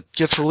one when it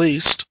gets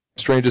released.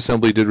 Strange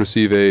Assembly did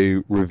receive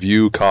a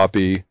review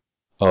copy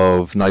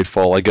of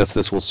Nightfall. I guess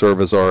this will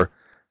serve as our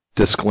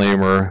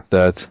disclaimer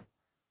that,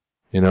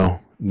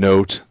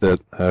 note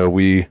that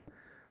we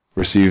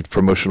received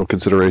promotional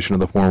consideration in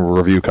the form of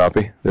a review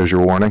copy. There's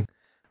your warning.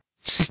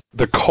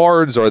 The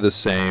cards are the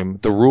same,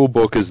 the rule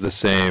book is the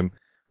same,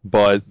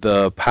 but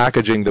the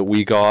packaging that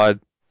we got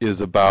is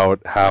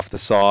about half the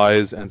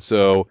size, and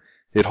so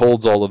it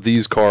holds all of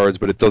these cards,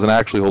 but it doesn't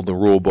actually hold the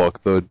rule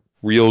book. The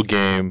real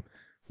game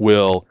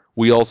will.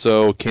 We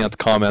also can't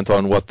comment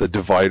on what the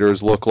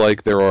dividers look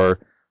like. There are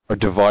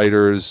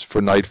dividers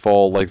for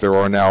Nightfall like there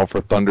are now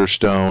for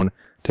Thunderstone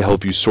to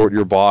help you sort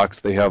your box.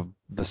 They have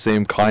the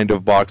same kind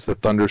of box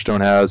that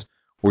Thunderstone has,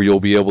 where you'll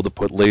be able to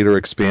put later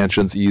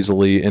expansions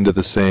easily into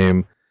the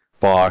same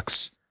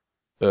box.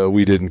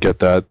 We didn't get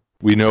that.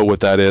 We know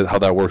what that is, how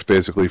that works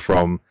basically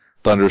from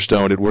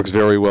Thunderstone. It works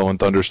very well in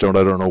Thunderstone.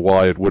 I don't know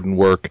why it wouldn't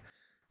work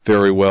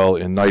very well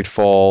in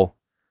Nightfall.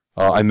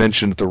 I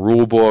mentioned the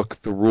rulebook.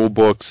 The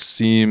rulebook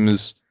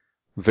seems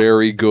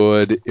very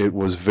good. It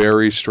was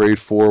very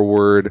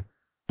straightforward.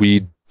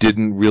 We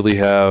didn't really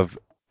have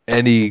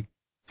any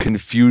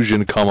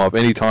confusion come up.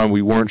 Anytime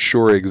we weren't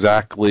sure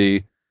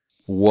exactly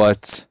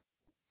what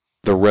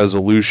the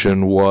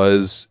resolution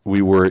was,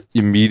 we were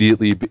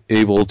immediately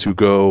able to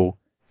go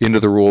into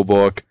the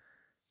rulebook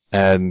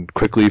and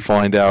quickly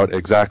find out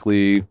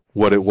exactly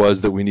what it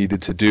was that we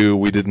needed to do.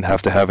 We didn't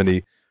have to have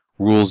any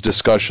rules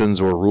discussions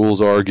or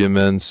rules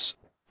arguments,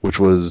 which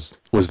was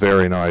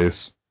very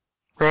nice.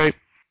 Right.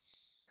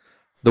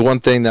 The one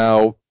thing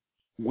now,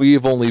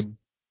 we've only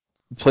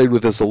played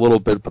with this a little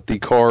bit, but the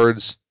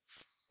cards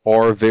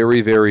are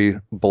very, very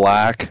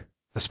black,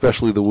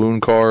 especially the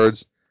wound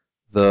cards.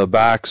 The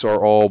backs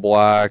are all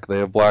black. They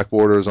have black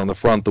borders on the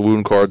front. The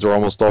wound cards are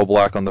almost all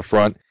black on the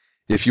front.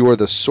 If you are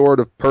the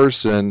sort of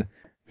person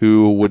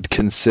who would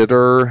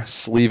consider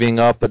sleeving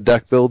up a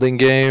deck building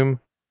game,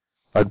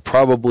 I'd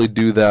probably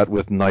do that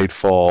with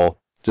Nightfall,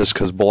 just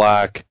because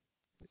black,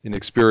 in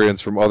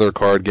experience from other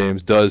card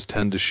games, does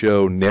tend to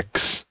show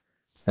nicks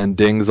and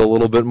dings a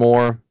little bit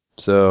more.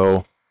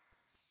 So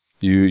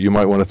you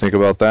might want to think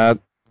about that.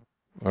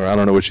 Or I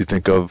don't know what you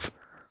think of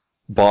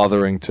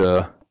bothering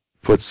to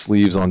put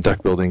sleeves on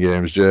deck building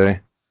games, Jay.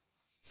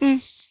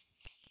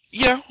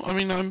 Yeah, I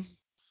mean,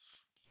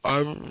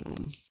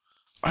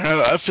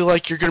 I feel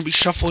like you're going to be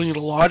shuffling it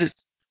a lot. It's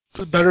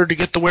better to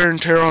get the wear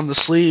and tear on the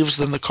sleeves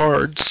than the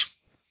cards.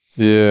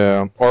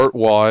 Yeah,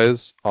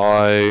 art-wise,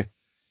 I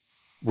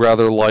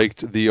rather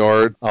liked the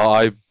art.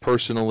 I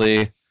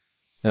personally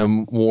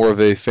am more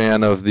of a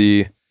fan of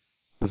the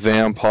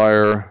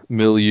vampire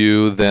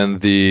milieu than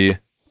the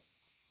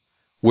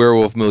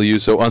werewolf milieu,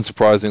 so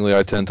unsurprisingly,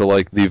 I tend to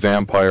like the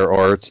vampire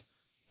art,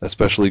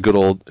 especially good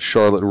old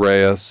Charlotte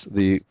Reyes,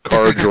 the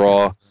card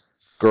draw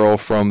girl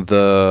from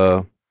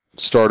the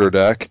starter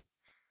deck.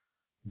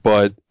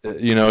 But,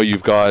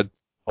 you've got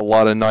a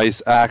lot of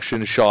nice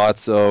action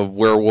shots of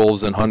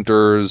werewolves and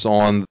hunters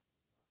on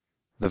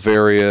the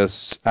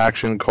various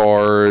action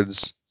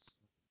cards.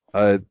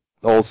 It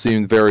all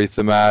seemed very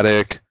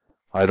thematic.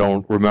 I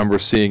don't remember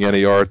seeing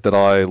any art that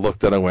I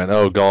looked at and went,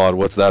 oh god,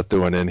 what's that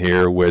doing in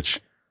here? Which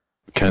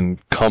can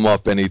come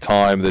up any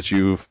time that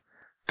you've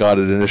got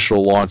an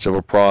initial launch of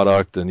a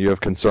product and you have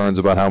concerns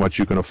about how much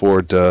you can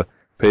afford to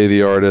pay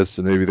the artist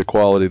and maybe the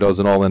quality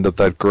doesn't all end up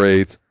that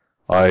great.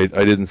 I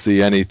didn't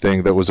see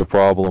anything that was a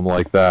problem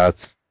like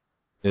that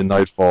in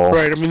Nightfall.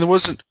 Right, I mean, there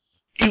wasn't,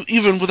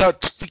 even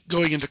without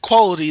going into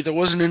quality, there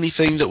wasn't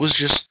anything that was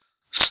just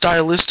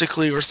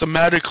stylistically or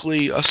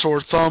thematically a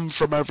sore thumb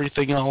from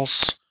everything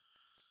else.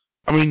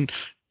 I mean,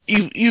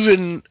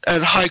 even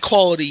at high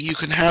quality, you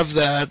can have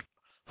that.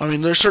 I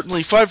mean, there's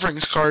certainly Five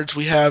Rings cards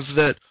we have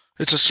that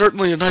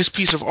certainly a nice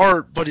piece of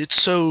art, but it's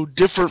so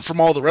different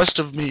from all the rest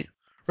of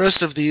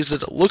these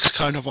that it looks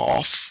kind of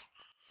off.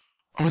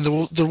 I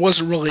mean, there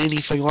wasn't really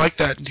anything like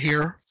that in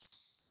here.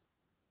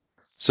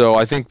 So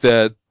I think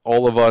that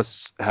all of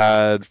us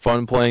had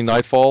fun playing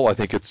Nightfall. I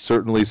think it's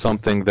certainly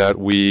something that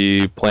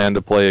we plan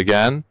to play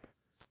again.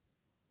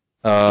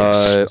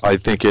 Yes. I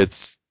think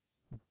it's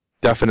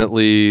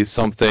definitely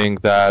something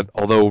that,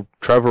 although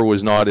Trevor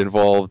was not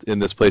involved in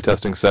this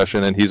playtesting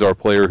session, and he's our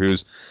player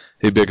who's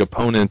a big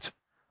opponent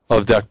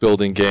of deck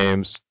building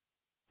games,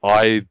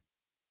 I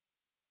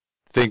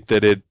think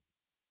that it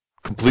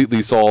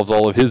completely solves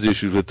all of his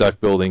issues with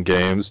deck building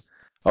games.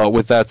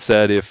 With that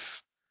said,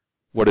 if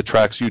what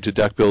attracts you to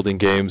deck building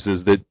games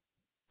is that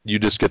you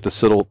just get to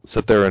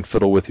sit there and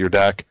fiddle with your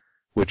deck,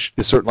 which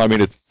is certainly, I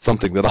mean, it's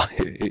something that I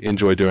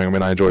enjoy doing. I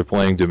mean, I enjoy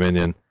playing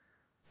Dominion,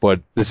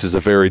 but this is a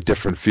very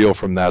different feel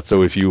from that.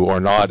 So if you are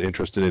not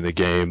interested in a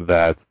game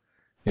that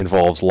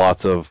involves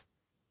lots of,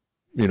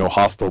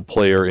 hostile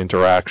player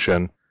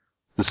interaction,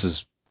 this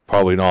is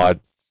probably not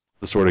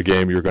the sort of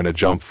game you're going to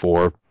jump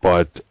for.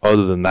 But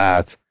other than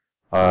that,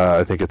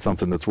 I think it's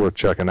something that's worth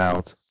checking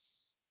out.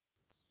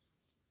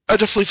 I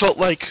definitely felt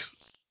like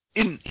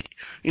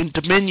in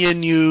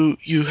Dominion,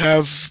 you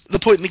have the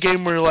point in the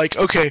game where you're like,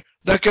 okay,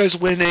 that guy's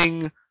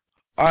winning,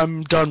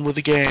 I'm done with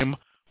the game.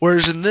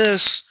 Whereas in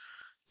this,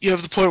 you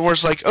have the point where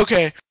it's like,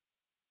 okay,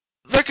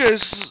 that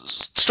guy's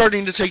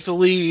starting to take the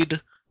lead,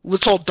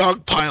 let's all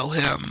dogpile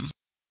him.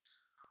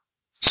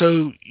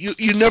 So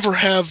you never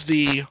have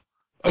the,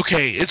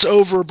 okay, it's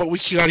over, but we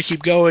gotta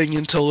keep going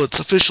until it's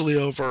officially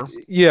over.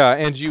 Yeah,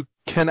 and you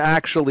can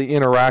actually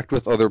interact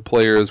with other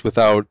players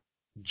without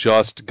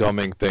just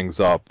gumming things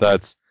up.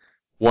 That's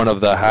one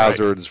of the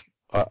hazards,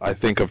 I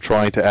think, of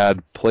trying to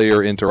add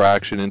player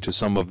interaction into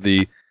some of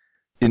the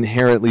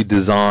inherently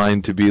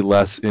designed to be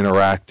less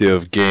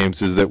interactive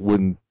games, is that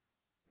when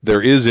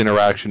there is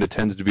interaction, it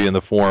tends to be in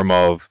the form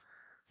of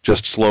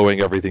just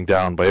slowing everything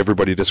down by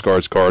everybody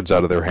discards cards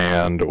out of their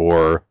hand,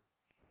 or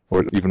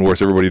even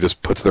worse, everybody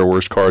just puts their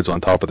worst cards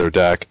on top of their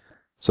deck,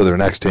 so their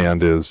next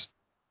hand is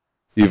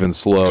even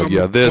slow.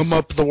 Gum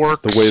up the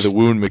works. The way the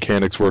wound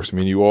mechanics works, I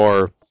mean, you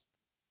are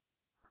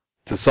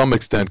to some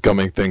extent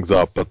gumming things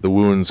up, but the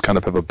wounds kind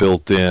of have a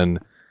built-in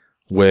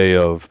way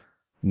of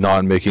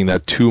not making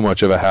that too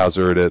much of a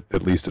hazard,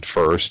 at least at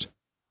first.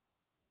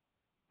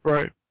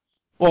 Right.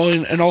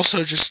 Well, and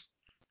also just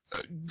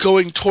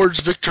going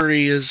towards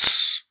victory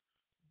is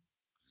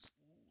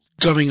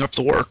gumming up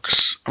the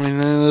works. I mean,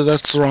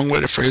 that's the wrong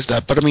way to phrase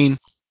that. But I mean,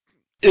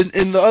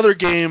 in the other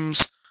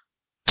games,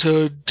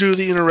 to do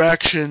the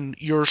interaction,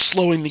 you're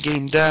slowing the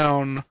game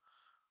down,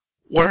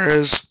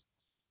 whereas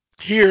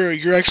here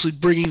you're actually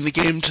bringing the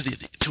game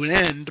to an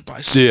end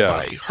by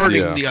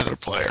hurting the other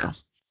player.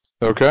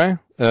 Okay.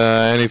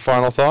 Any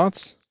final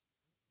thoughts?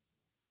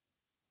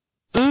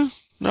 No,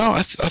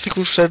 I think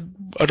we've said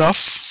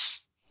enough.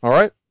 All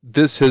right.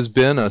 This has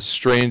been a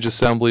Strange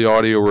Assembly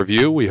audio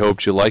review. We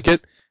hoped you like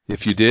it.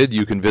 If you did,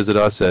 you can visit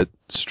us at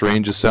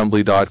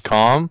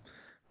strangeassembly.com.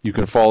 You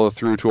can follow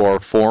through to our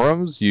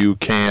forums. You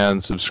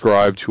can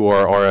subscribe to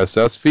our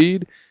RSS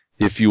feed.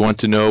 If you want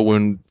to know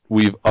when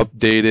we've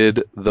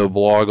updated the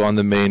blog on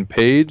the main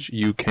page,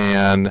 you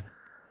can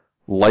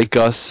like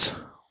us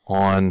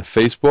on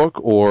Facebook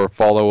or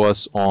follow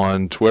us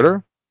on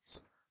Twitter.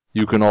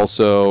 You can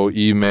also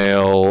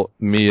email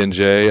me and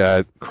Jay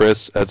at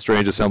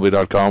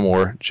chris@strangeassembly.com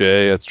or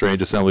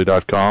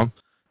jay@strangeassembly.com,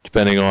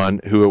 depending on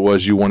who it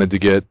was you wanted to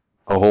get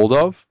a hold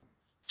of.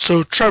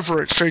 So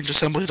Trevor at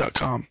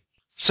strangeassembly.com.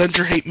 Send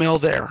your hate mail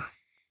there.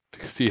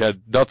 Because he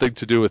had nothing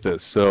to do with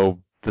this, so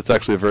that's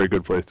actually a very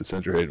good place to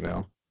send your hate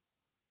mail.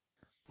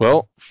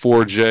 Well,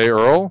 for J.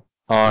 Earl,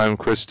 I'm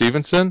Chris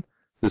Stevenson.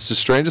 This is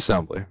Strange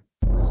Assembly.